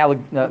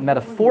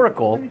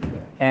metaphorical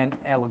and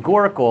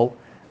allegorical.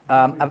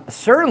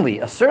 Certainly,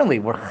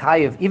 we're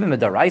chayiv even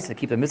midaraisa to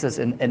keep the mitzvahs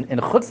in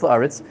chutz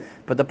la'aretz.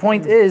 But the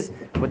point is,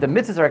 what the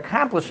mitzvahs are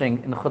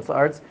accomplishing in chutz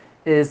la'aretz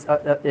is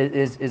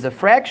a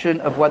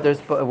fraction of what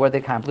they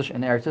accomplish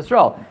in Eretz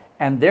Yisrael,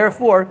 and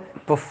therefore,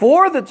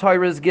 before the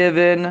Torah is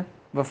given,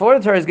 when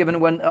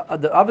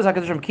the Avos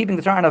HaKadoshim are keeping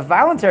the Torah on a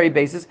voluntary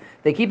basis,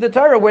 they keep the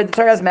Torah where the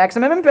Torah has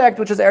maximum impact,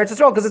 which is Eretz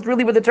Yisrael, because it's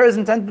really where the Torah is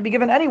intended to be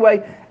given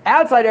anyway,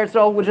 outside Eretz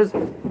Yisrael,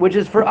 which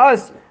is for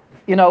us,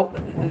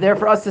 there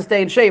for us to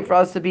stay in shape, for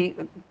us to be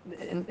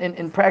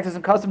in practice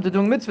and custom to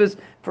doing mitzvahs.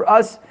 For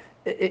us,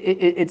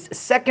 it's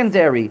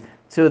secondary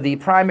to the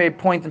primary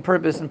point and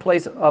purpose and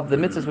place of the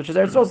mitzvahs, which is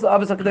Eretz Yisrael. So the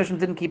Avos HaKadoshim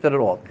didn't keep that at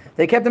all.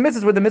 They kept the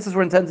mitzvahs where the mitzvahs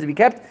were intended to be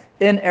kept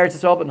in Eretz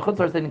Yisrael, but in Chutz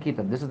La'aretz they didn't keep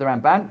them. This is the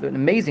Ramban, an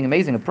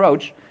amazing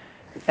approach,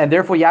 and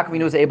therefore Yaakov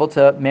Avinu was able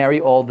to marry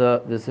all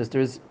the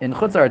sisters in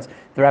Chutz La'aretz.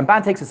 The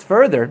Ramban takes us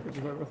further.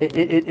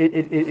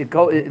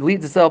 It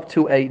leads itself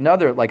to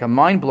another, like a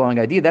mind-blowing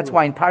idea. That's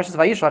why in Parshas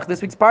Vayishlach,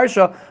 this week's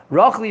Parsha,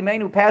 Rachel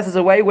Imeinu passes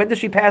away. When does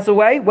she pass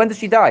away? When does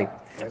she die?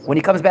 When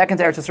he comes back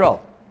into Eretz Yisrael.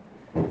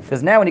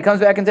 Because now when he comes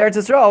back into Eretz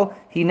Yisrael,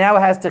 he now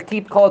has to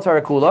keep Kol Torah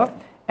Kula,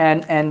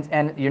 and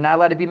you're not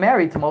allowed to be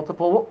married to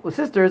multiple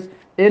sisters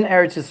in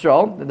Eretz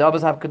Yisrael. The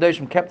Avos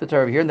HaKadoshim kept the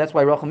Torah over here, and that's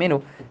why Rachel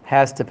Minu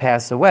has to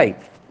pass away.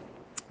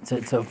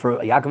 So for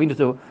Yaakov Avinu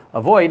to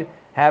avoid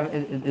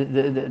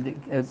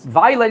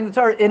violating the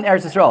Torah in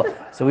Eretz Yisrael.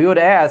 So we would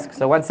ask,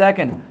 so 1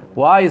 second,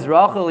 why is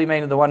Rachel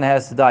Minu the one that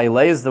has to die?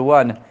 Leah is the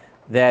one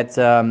that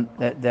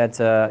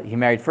he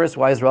married first.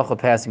 Why is Rachel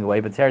passing away?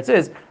 But Teretz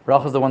is,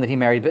 Rachel is the one that he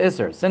married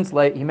Be'isr. Since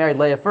he married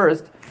Leah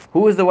first,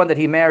 who is the one that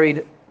he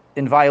married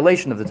in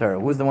violation of the Torah?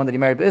 Who is the one that he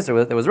married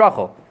Be'isr? There was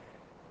Rachel.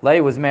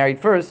 Leah was married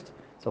first,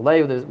 so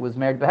Leah was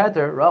married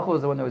Beheter. Rachel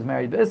was the one that was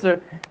married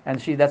Be'isr, and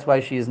that's why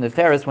she is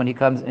Neferis when he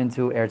comes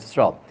into Eretz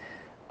Yisrael.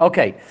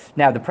 Okay,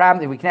 now the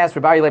problem, we can ask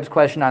Rabbi Leib's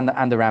question on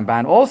the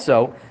Ramban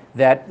also,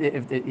 that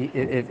if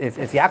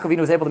Yaakov Avinu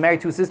was able to marry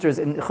two sisters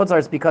in Chutz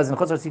La'aretz because in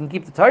Chutz La'aretz he can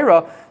keep the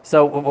Torah,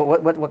 so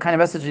what kind of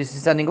message is he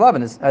sending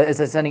Lavan? Is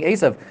he sending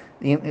Esav?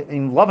 In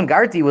Lavan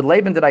Garti, with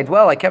Laban did I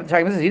dwell, I kept the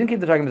Torah mitzvahs. He didn't keep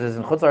the Torah mitzvahs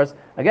in Chutz La'aretz.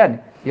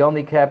 Again, he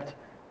only kept,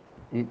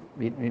 he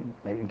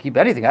didn't keep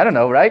anything, I don't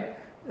know, right?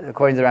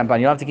 According to the Ramban,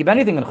 you don't have to keep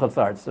anything in Chutz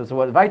La'aretz. So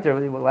what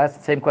Viter, we'll ask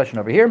the same question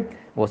over here.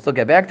 We'll still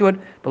get back to it,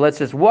 but let's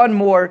just one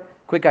more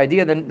quick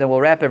idea, then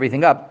we'll wrap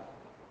everything up.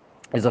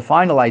 Is a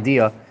final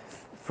idea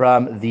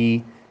from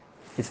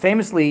it's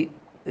famously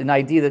an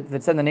idea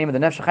that's in the name of the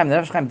Nefesh HaChaim. The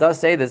Nefesh HaChaim does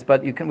say this,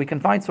 but we can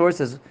find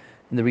sources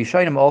in the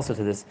Rishonim also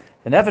to this.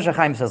 The Nefesh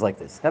HaChaim says like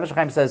this. Nefesh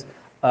HaChaim says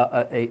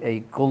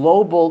a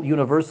global,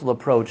 universal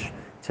approach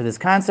to this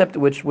concept,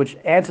 which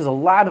answers a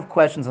lot of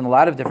questions in a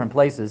lot of different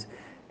places.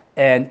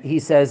 And he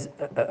says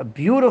a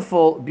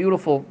beautiful,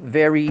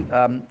 very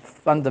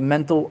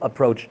fundamental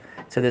approach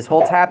to this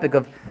whole topic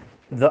of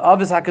the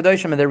Avos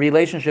HaKadoshim and their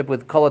relationship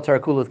with Kol Torah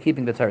Kula, with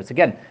keeping the Torah.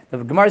 Again, the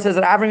Gemara says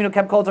that Avram Avinu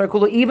kept Kol Torah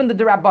Kula, even the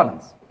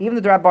D'Rabbanans.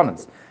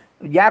 Yaakov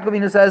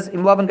Avinu says,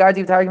 Im Lavan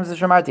Garti V'Targim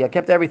Shamarti, I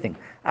kept everything.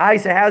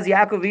 So how's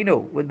Yaakov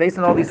Avinu, based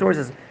on all these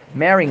sources,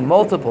 marrying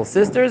multiple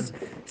sisters?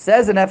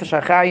 Says the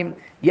Nefesh HaChaim,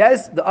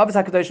 yes, the Avos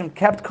HaKadoshim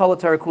kept Kol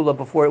Torah Kula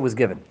before it was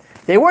given.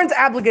 They weren't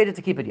obligated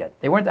to keep it yet.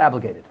 They weren't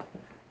obligated.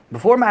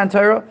 Before Ma'an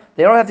Torah,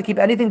 they don't have to keep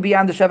anything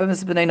beyond the Sheva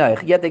Mitzvah B'nai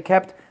Noach, yet they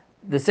kept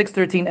the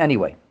 613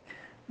 anyway.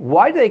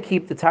 Why do they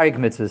keep the Tariq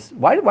mitzvahs?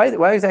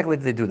 Why exactly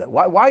did they do that?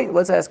 Why?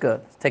 Let's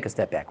take a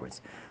step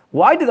backwards.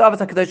 Why did the Avos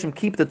HaKadoshim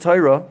keep the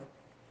Torah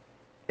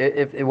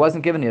if it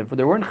wasn't given yet? If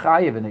they weren't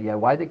chayiv in it yet,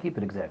 why did they keep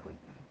it exactly?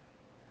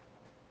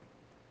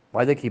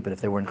 Why did they keep it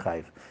if they weren't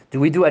chayiv? Do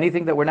we do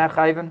anything that we're not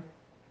chayiv in?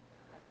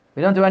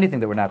 We don't do anything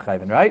that we're not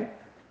chayiv in, right?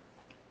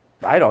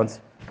 I don't,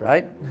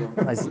 right?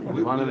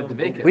 We wanted it to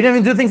bake it. We didn't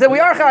even do things that we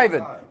are chayiv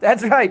in.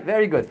 That's right.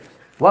 Very good.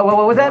 What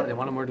was that? They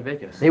wanted more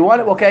dveikus. They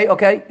wanted, okay.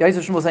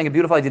 Yisrael was saying a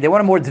beautiful idea. They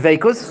wanted more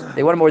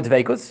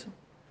dveikus.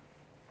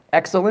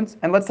 Excellent.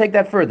 And let's take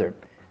that further.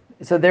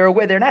 So they're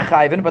aware, they're not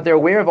chayvin, but they're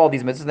aware of all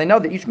these mitzvahs. They know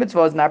that each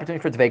mitzvah is an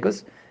opportunity for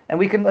dveikus, and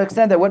we can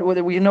extend that.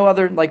 We know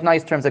other like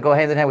nice terms that go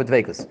hand in hand with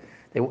dveikus.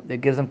 It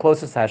gives them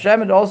closeness to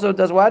Hashem. It also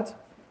does what?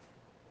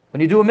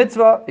 When you do a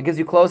mitzvah, it gives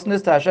you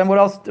closeness to Hashem. What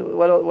else?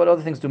 What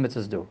other things do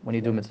mitzvahs do when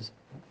you do mitzvahs?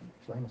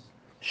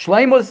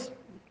 Shleimus.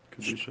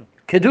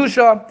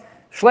 Kedusha.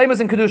 Shleimus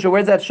and Kedusha, where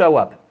does that show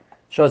up? It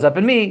shows up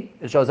in me,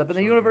 it shows up in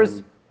the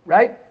universe,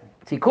 right?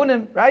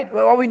 Tikkunim, right?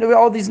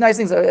 All these nice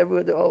things,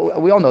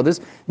 we all know this.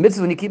 Mitzvahs,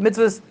 when you keep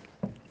mitzvahs,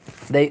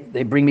 they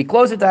bring me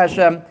closer to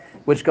Hashem,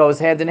 which goes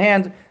hand in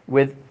hand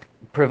with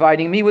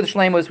providing me with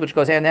shleimus, which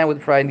goes hand in hand with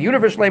providing the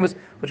universe shleimus,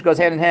 which goes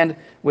hand in hand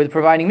with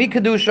providing me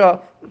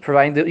kedusha,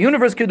 providing the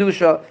universe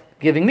kedusha,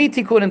 giving me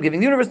tikkunim, giving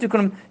the universe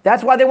tikkunim.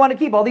 That's why they want to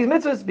keep all these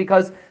mitzvahs,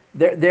 because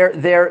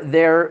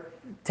they're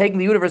taking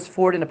the universe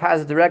forward in a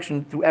positive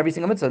direction through every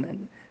single mitzvah.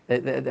 And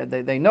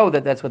they know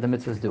that that's what the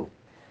mitzvahs do. It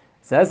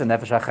says in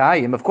Nefesh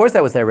HaChaim, of course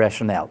that was their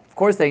rationale. Of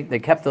course they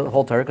kept the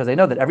whole Torah because they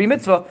know that every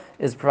mitzvah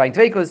is providing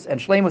tveikus and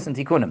shleimus and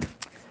tikkunim.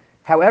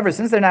 However,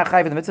 since they're not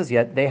chayiv in the mitzvahs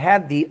yet, they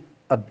had the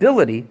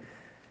ability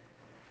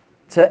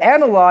to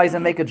analyze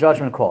and make a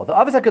judgment call. The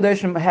Avos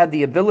HaKadoshim had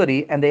the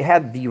ability and they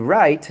had the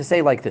right to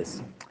say like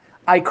this: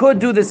 I could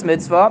do this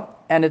mitzvah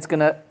and it's going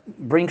to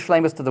bring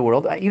shleimus to the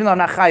world, even though I'm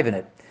not chayiv in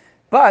it.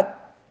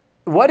 But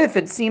what if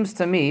it seems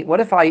to me,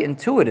 what if I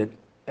intuited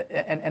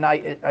and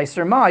I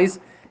surmise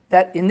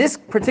that in this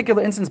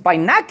particular instance, by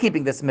not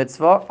keeping this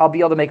mitzvah, I'll be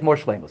able to make more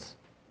shleimus?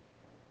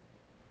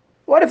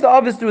 What if the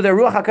Avos through their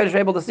Ruach HaKodesh are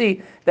able to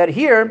see that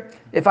here,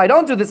 if I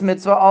don't do this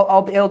mitzvah,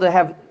 I'll be able to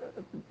have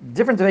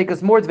different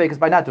dveikus, more dveikus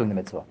by not doing the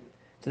mitzvah?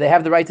 Do they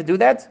have the right to do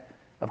that?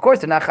 Of course,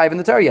 they're not chayiv in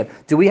the Torah yet.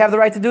 Do we have the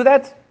right to do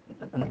that?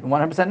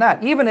 100%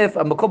 not. Even if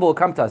a makubal will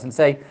come to us and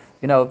say,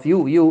 if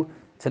you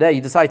today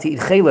you decide to eat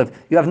chaylev,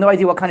 you have no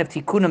idea what kind of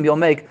tikkunim you'll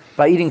make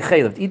by eating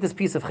chaylev. Eat this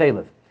piece of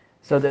chaylev.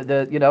 So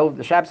the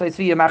Shabsai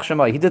Tzvi Yamach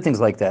Shemai, he did things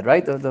like that,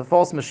 right? The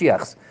false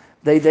Mashiachs.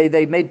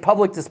 They made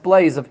public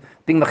displays of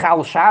being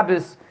Mechal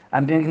Shabbos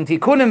and being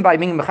tikkunim by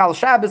being Mechal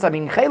Shabbos. I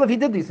mean, chaylev, he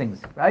did these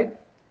things, right?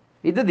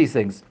 He did these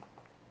things.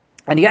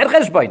 And he had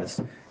cheshbonus.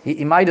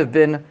 He might have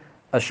been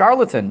a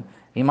charlatan.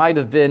 He might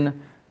have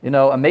been,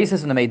 a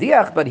mason and a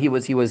mediach, but he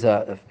was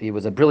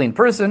a brilliant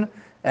person,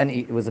 and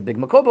he was a big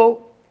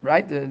makubal,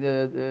 right?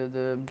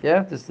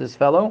 This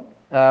fellow.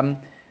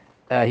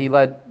 He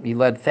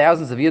led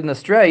thousands of Yidden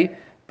astray,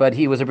 but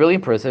he was a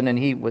brilliant person, and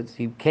he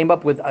came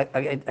up with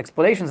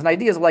explanations and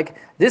ideas like,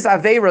 this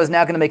Aveira is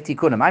now going to make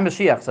tikkunim. I'm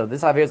Mashiach, so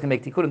this Aveira is going to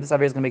make tikkunim, this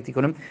Aveira is going to make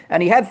tikkunim.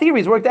 And he had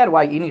theories worked out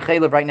why eating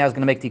chaylev right now is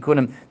going to make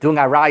tikkunim, doing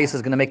arayis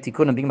is going to make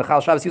tikkunim, being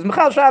Mechal Shabbos. He was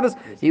Mechal Shabbos,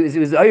 he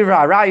was over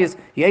arayis,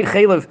 he ate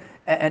chaylev,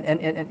 and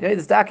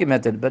it's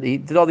documented, but he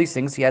did all these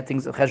things. He had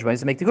things of cheshbonis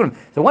to make tikkunim.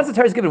 So once the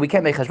Torah is given, we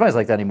can't make cheshbonis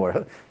like that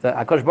anymore. The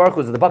HaKadosh Baruch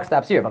Hu, the buck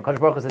stops here. HaKadosh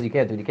Baruch Hu says you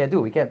can't do it. You can't do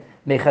it. We can't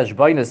make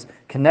cheshbonis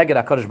connected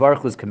HaKadosh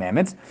Baruch Hu's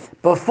commandments.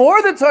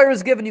 Before the Torah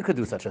is given, you could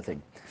do such a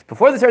thing.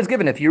 Before the Torah is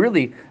given, if you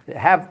really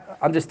have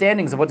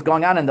understandings of what's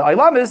going on in the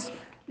Olamis,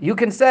 you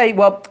can say,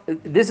 well,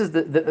 this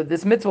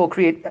mitzvah will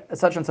create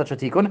such and such a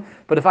tikkun,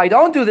 but if I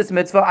don't do this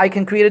mitzvah, I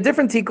can create a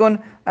different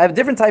tikkun, I have a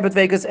different type of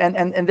dveikus,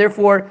 and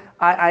therefore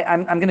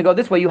I'm going to go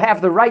this way. You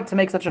have the right to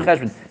make such a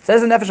cheshbon. It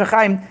says in Nefesh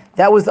HaChaim,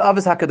 that was the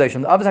Avos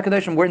HaKadoshim. The Avos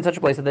HaKadoshim were in such a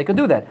place that they could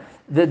do that.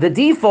 The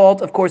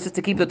default, of course, is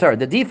to keep the Torah.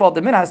 The default,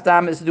 the min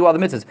hastam, is to do all the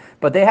mitzvahs.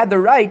 But they had the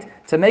right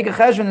to make a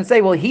cheshbon and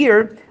say, well,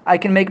 here I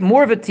can make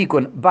more of a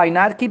tikkun by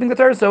not keeping the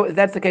Torah, so if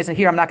that's the case, and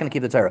here I'm not going to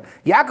keep the Torah.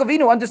 Yaakov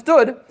Avinu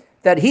understood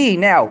that he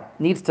now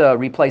needs to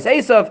replace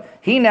Esav,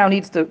 he now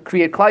needs to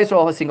create Klal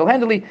Yisrael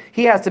single-handedly,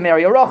 he has to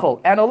marry a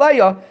Rachel and a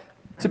Leah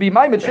to be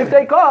Maimed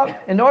Shiftei Kav,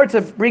 in order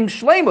to bring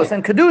Shleimus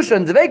and Kedusha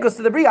and Dveikus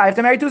to the Bria. I have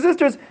to marry two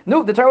sisters.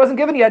 No, the Torah wasn't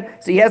given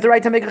yet, so he has the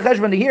right to make a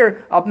cheshbon to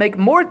here. I'll make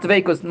more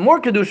Dveikus, more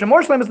Kedusha,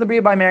 more Shleimus in the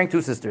Bria by marrying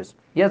two sisters.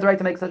 He has the right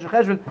to make such a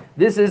cheshbon.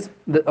 This is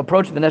the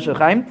approach of the Nefesh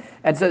HaChaim,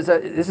 and so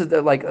this is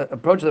the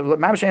approach that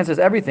Mamash answers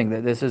everything.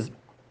 This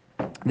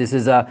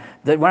is that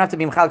we don't have to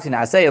be mechalek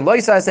I say and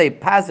loisa, I say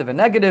passive and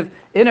negative,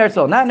 in Eretz,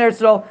 not in Eretz.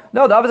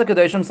 No, the Avos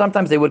HaKadoshim,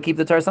 sometimes they would keep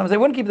the Torah, sometimes they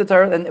wouldn't keep the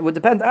Torah, and it would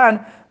depend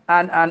on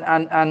Re'os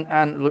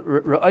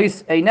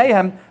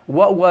Einehem,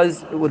 what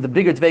was with the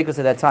bigger dveikus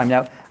at that time.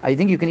 Now, I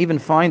think you can even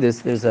find this.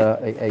 There's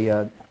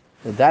the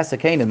Das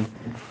HaKanim,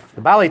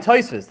 the Balei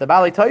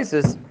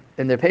Toisus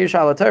in their Peirush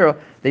Al Torah,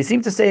 they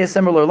seem to say a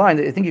similar line.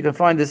 I think you can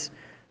find this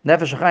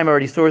Nefesh HaChaim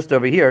already sourced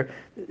over here.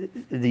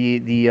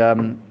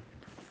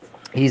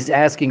 He's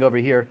asking over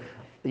here,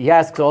 he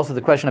asks also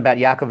the question about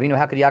Yaakov Avinu.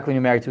 How could Yaakov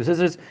Avinu marry two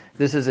sisters?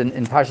 This is in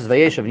Parshas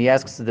Vayeshev. And he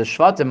asks the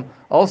Shvatim,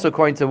 also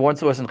according to one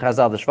source in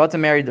Chazal, the Shvatim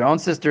married their own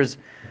sisters.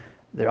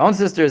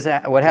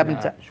 What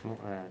happened to...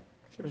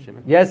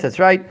 Yes, that's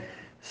right.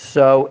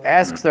 So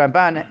asks the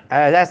Ramban,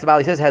 asks the Baal,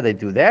 he says, how do they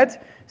do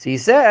that? So he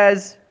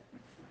says,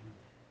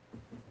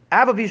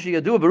 even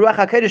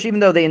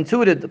though they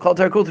intuited the Kol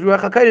Torah Kul through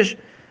Ruach HaKodesh,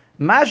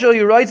 Mashal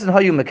Yiraitzin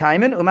Hayu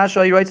Mekaimin,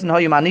 Umashal Yiraitzin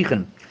Hayu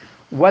Manichin.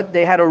 What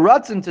they had a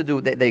ratzon to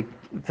do, they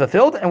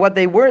fulfilled, and what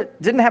they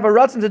didn't have a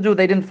ratzon to do,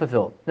 they didn't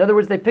fulfill. In other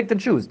words, they picked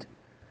and chose.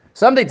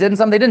 Some they did, and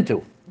some they didn't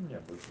do.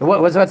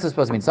 What's that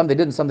supposed to mean? Some they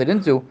did, and some they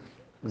didn't do.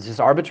 It's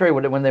just arbitrary.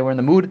 When they were in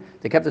the mood,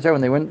 they kept the Torah.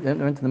 When they went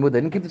into the mood, they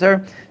didn't keep the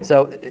Torah.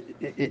 So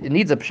it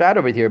needs a pshat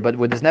over here. But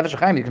with this Nefesh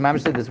HaChaim, you can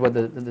understand this is what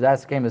the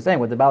Das HaKaim is saying,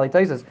 what the Balei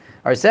Toisos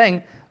are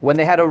saying. When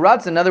they had a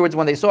ratz, in other words,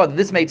 when they saw that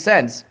this made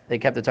sense, they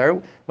kept the Torah.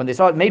 When they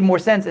saw it made more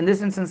sense in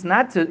this instance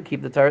not to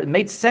keep the Torah, it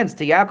made sense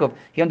to Yaakov.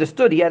 He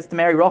understood he has to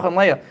marry Rachel and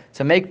Leah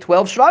to make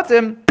 12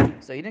 Shvatim.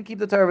 So he didn't keep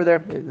the Torah over there.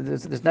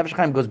 This Nefesh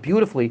HaChaim goes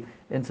beautifully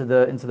into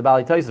the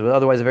Balei Toisos, but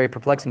otherwise a very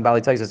perplexing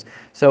Balei Toisos.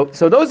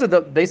 So those are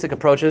the basic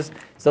approaches.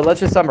 So let's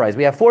just summarize.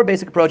 We have four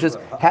basic approaches.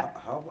 How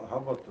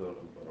about Rav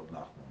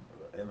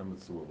Nachman? a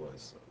mitzvah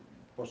voice.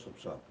 Poshup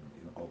shot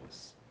in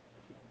always.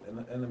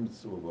 And a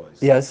mitzvah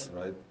voice. Yes.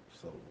 Right?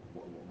 So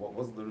what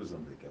was the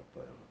reason they kept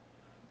Torah?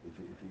 If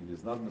it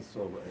is not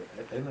mitzvah,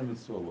 in a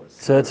mitzvah voice.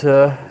 So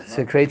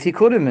to create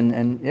tikkunim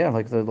and yeah,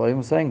 like the Loim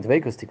was saying,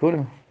 dveikus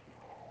tikkunim.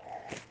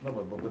 No,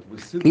 but we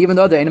see. Even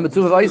though they're in a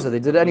mitzvah voice, they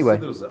did it anyway.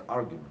 There's an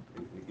argument.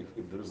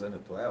 If there is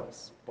anything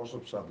else,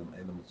 Poshup shot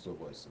in a mitzvah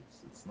voice,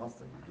 it's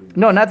nothing.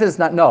 No, not that it's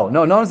not. No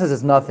one says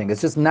it's nothing.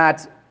 It's just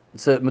not.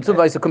 So mitzvah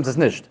voice comes as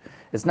nisht.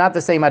 It's not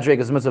the same madrig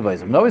as mitzvah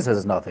voice. No one says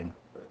it's nothing.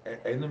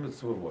 In a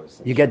mitzvah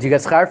voice. You get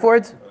schar for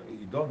it.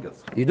 You don't get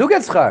schar. You do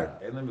get schar.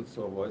 In a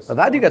mitzvah voice.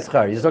 Avad you get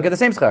schar. You just don't get the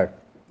same schar.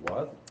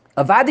 What?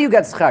 Avad you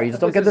get schar. You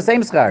just don't get the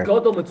same schar.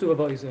 Godol mitzvah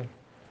voice.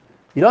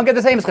 You don't get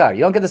the same schar. You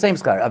don't get the same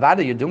schar.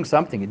 Avada, you're doing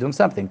something. You're doing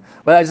something.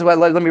 But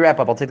let me wrap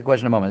up. I'll take the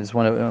question in a moment. I just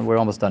want to. We're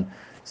almost done.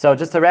 So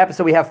just to wrap.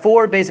 So we have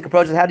 4 basic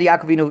approaches. How do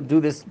Yaakov do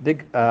this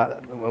big?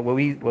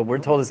 What we're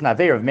told is not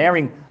fair of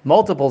marrying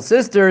multiple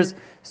sisters.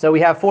 So we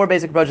have 4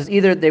 basic approaches.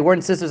 Either they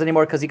weren't sisters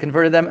anymore because he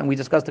converted them, and we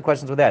discussed the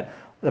questions with that,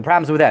 the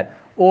problems with that,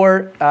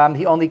 or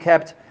he only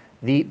kept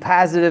the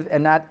positive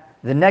and not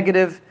the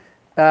negative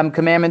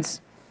commandments.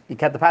 He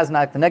kept the positive,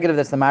 not the negative.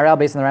 That's the Maharal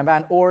based on the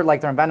Ramban. Or like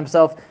the Ramban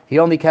himself, he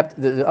only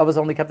kept the others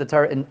only kept the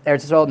Torah in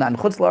Eretz Yisrael, not in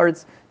Chutz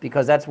La'aretz,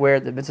 because that's where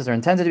the mitzvahs are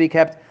intended to be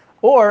kept.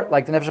 Or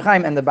like the Nefesh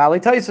HaChaim and the Baalei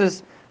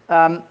Tosfos,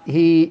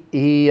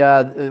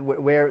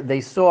 where they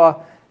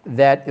saw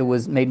that it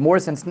was made more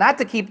sense not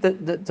to keep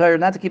the Torah,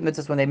 not to keep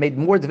mitzvahs when they made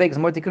more dvekas,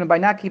 more tikkunim by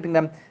not keeping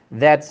them.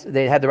 That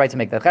they had the right to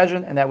make that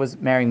cheshbon, and that was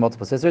marrying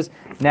multiple sisters.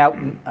 Now,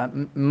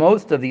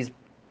 most of these,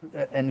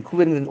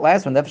 including the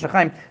last one, Nefesh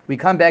HaChaim, we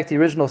come back to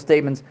the original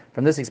statements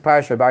from this week's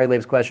parasha, Bari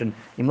Leib's question.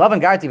 Im lavan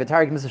garti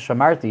v'taryag Mrs.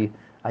 Shamarti,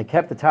 I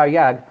kept the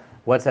taryag.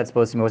 What's that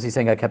supposed to mean? What's he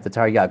saying? I kept the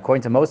taryag.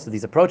 According to most of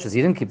these approaches,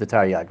 he didn't keep the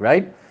taryag,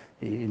 right?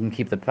 He didn't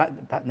keep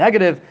the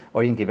negative,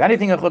 or he didn't keep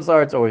anything in Chutz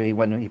La'aretz, or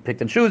he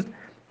picked and chose.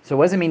 So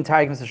what does it mean,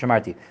 taryag Mrs.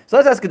 Shamarti? So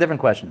let's ask a different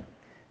question.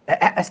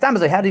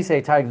 Astamazai, how do you say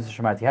taryag Mrs.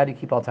 Shamarti? How do you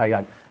keep all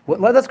taryag?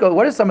 Let's go.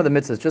 What are some of the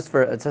mitzvahs?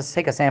 Just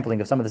take a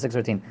sampling of some of the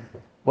 613.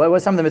 What are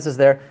some of the mitzvahs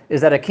there?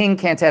 Is that a king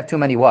can't have too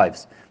many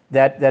wives.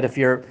 That if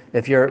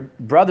your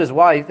brother's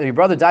wife, if your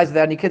brother dies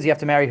without any kids, you have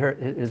to marry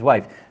his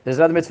wife. There's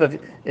another mitzvah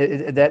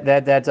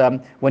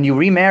that when you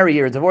remarry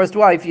your divorced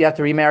wife, you have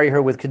to remarry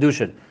her with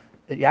kedushin.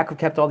 Yaakov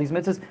kept all these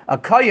mitzvahs. A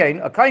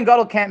kohen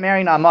gadol can't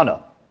marry an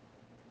almana,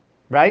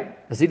 right?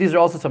 See, these are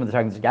also some of the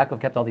targets.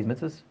 Yaakov kept all these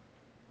mitzvahs.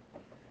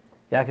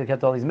 Yaakov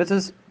kept all these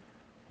mitzvahs.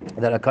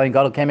 That a kohen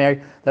gadol can't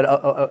marry. That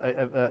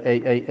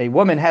a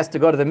woman has to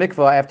go to the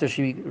mikvah after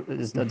she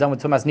is done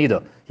with tumas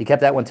nida. He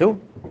kept that one too.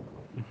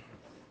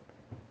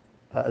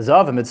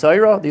 Zav and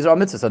Mitzayra, these are all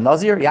mitzvahs. A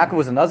Nazir, Yaakov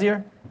was a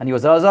Nazir, and he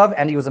was a Zav,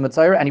 and he was a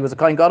Mitzayra, and he was a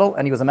Kohen Gadol,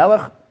 and he was a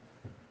Melech.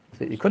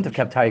 So you couldn't have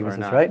kept taryag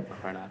mitzvahs, right?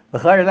 The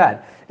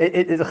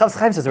Chafetz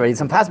Chaim says already, it's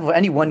impossible for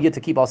any one yid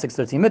to keep all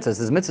 613 mitzvahs.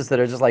 There's mitzvahs that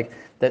are just like,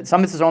 that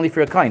some mitzvahs are only for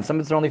a Kohen, some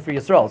mitzvahs are only for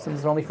Yisrael, some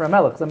mitzvahs are only for a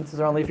Melech, some mitzvahs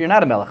are only if you're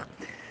not a Melech.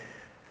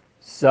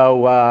 So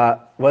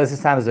what does this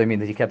time mean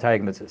that he kept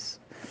taryag mitzvahs?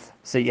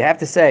 So you have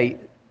to say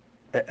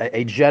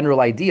a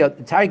general idea.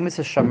 Taryag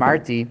mitzvah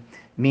shamarti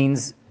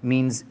means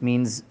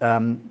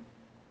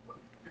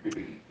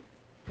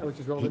Which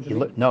is relevant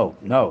to no.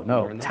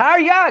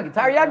 Taryag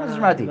mitzvah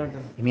shamarti.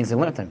 He means he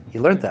learned them. He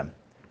learned them.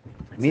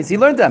 It means he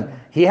learned them.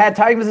 He had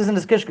taryag mitzvahs in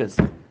his kishkas.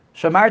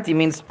 Shamarti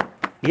means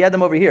he had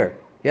them over here.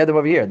 That's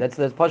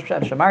Posh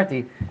Pshat.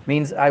 Shamarti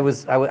means I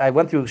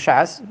went through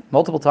Shas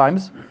multiple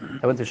times.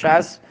 I went through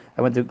Shas.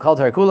 I went through Kol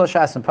Tarakula,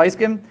 Shas, and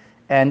Paiskim,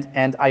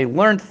 and I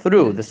learned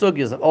through the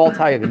sugyas of all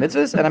taryag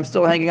mitzvahs, and I'm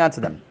still hanging on to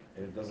them.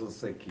 It doesn't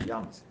say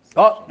kiyamti.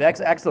 Oh,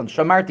 excellent.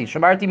 Shamarti.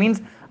 Shamarti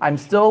means I'm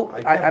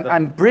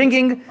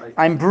bringing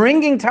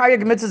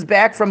taryag mitzvahs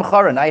back from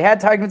Charan. I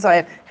had taryag mitzvahs.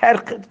 I had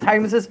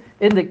taryag mitzvahs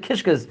in the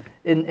kishkas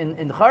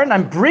in Charan.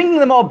 I'm bringing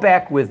them all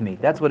back with me.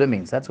 That's what it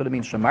means.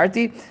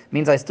 Shamarti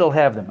means I still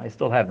have them.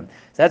 So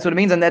that's what it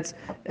means, and that's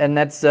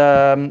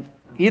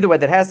either way.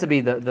 That has to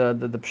be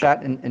the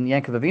pshat in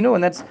Yaakov Avinu,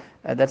 and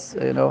that's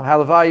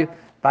halavai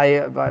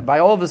by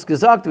all of us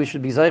gesagt. We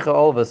should be zeicha,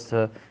 all of us,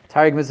 to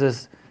taryag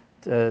mitzvahs,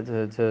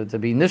 to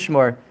be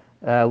nishmor.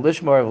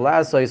 Lishmor of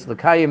Lasais,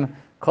 Lakayim,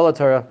 Kol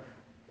Torah,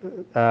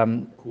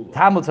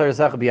 Talmud Torah,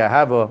 Sach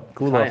B'Yahava,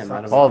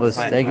 Kula, all of us.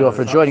 Thank you all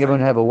for joining.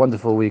 Everyone have a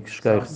wonderful week. Shkach.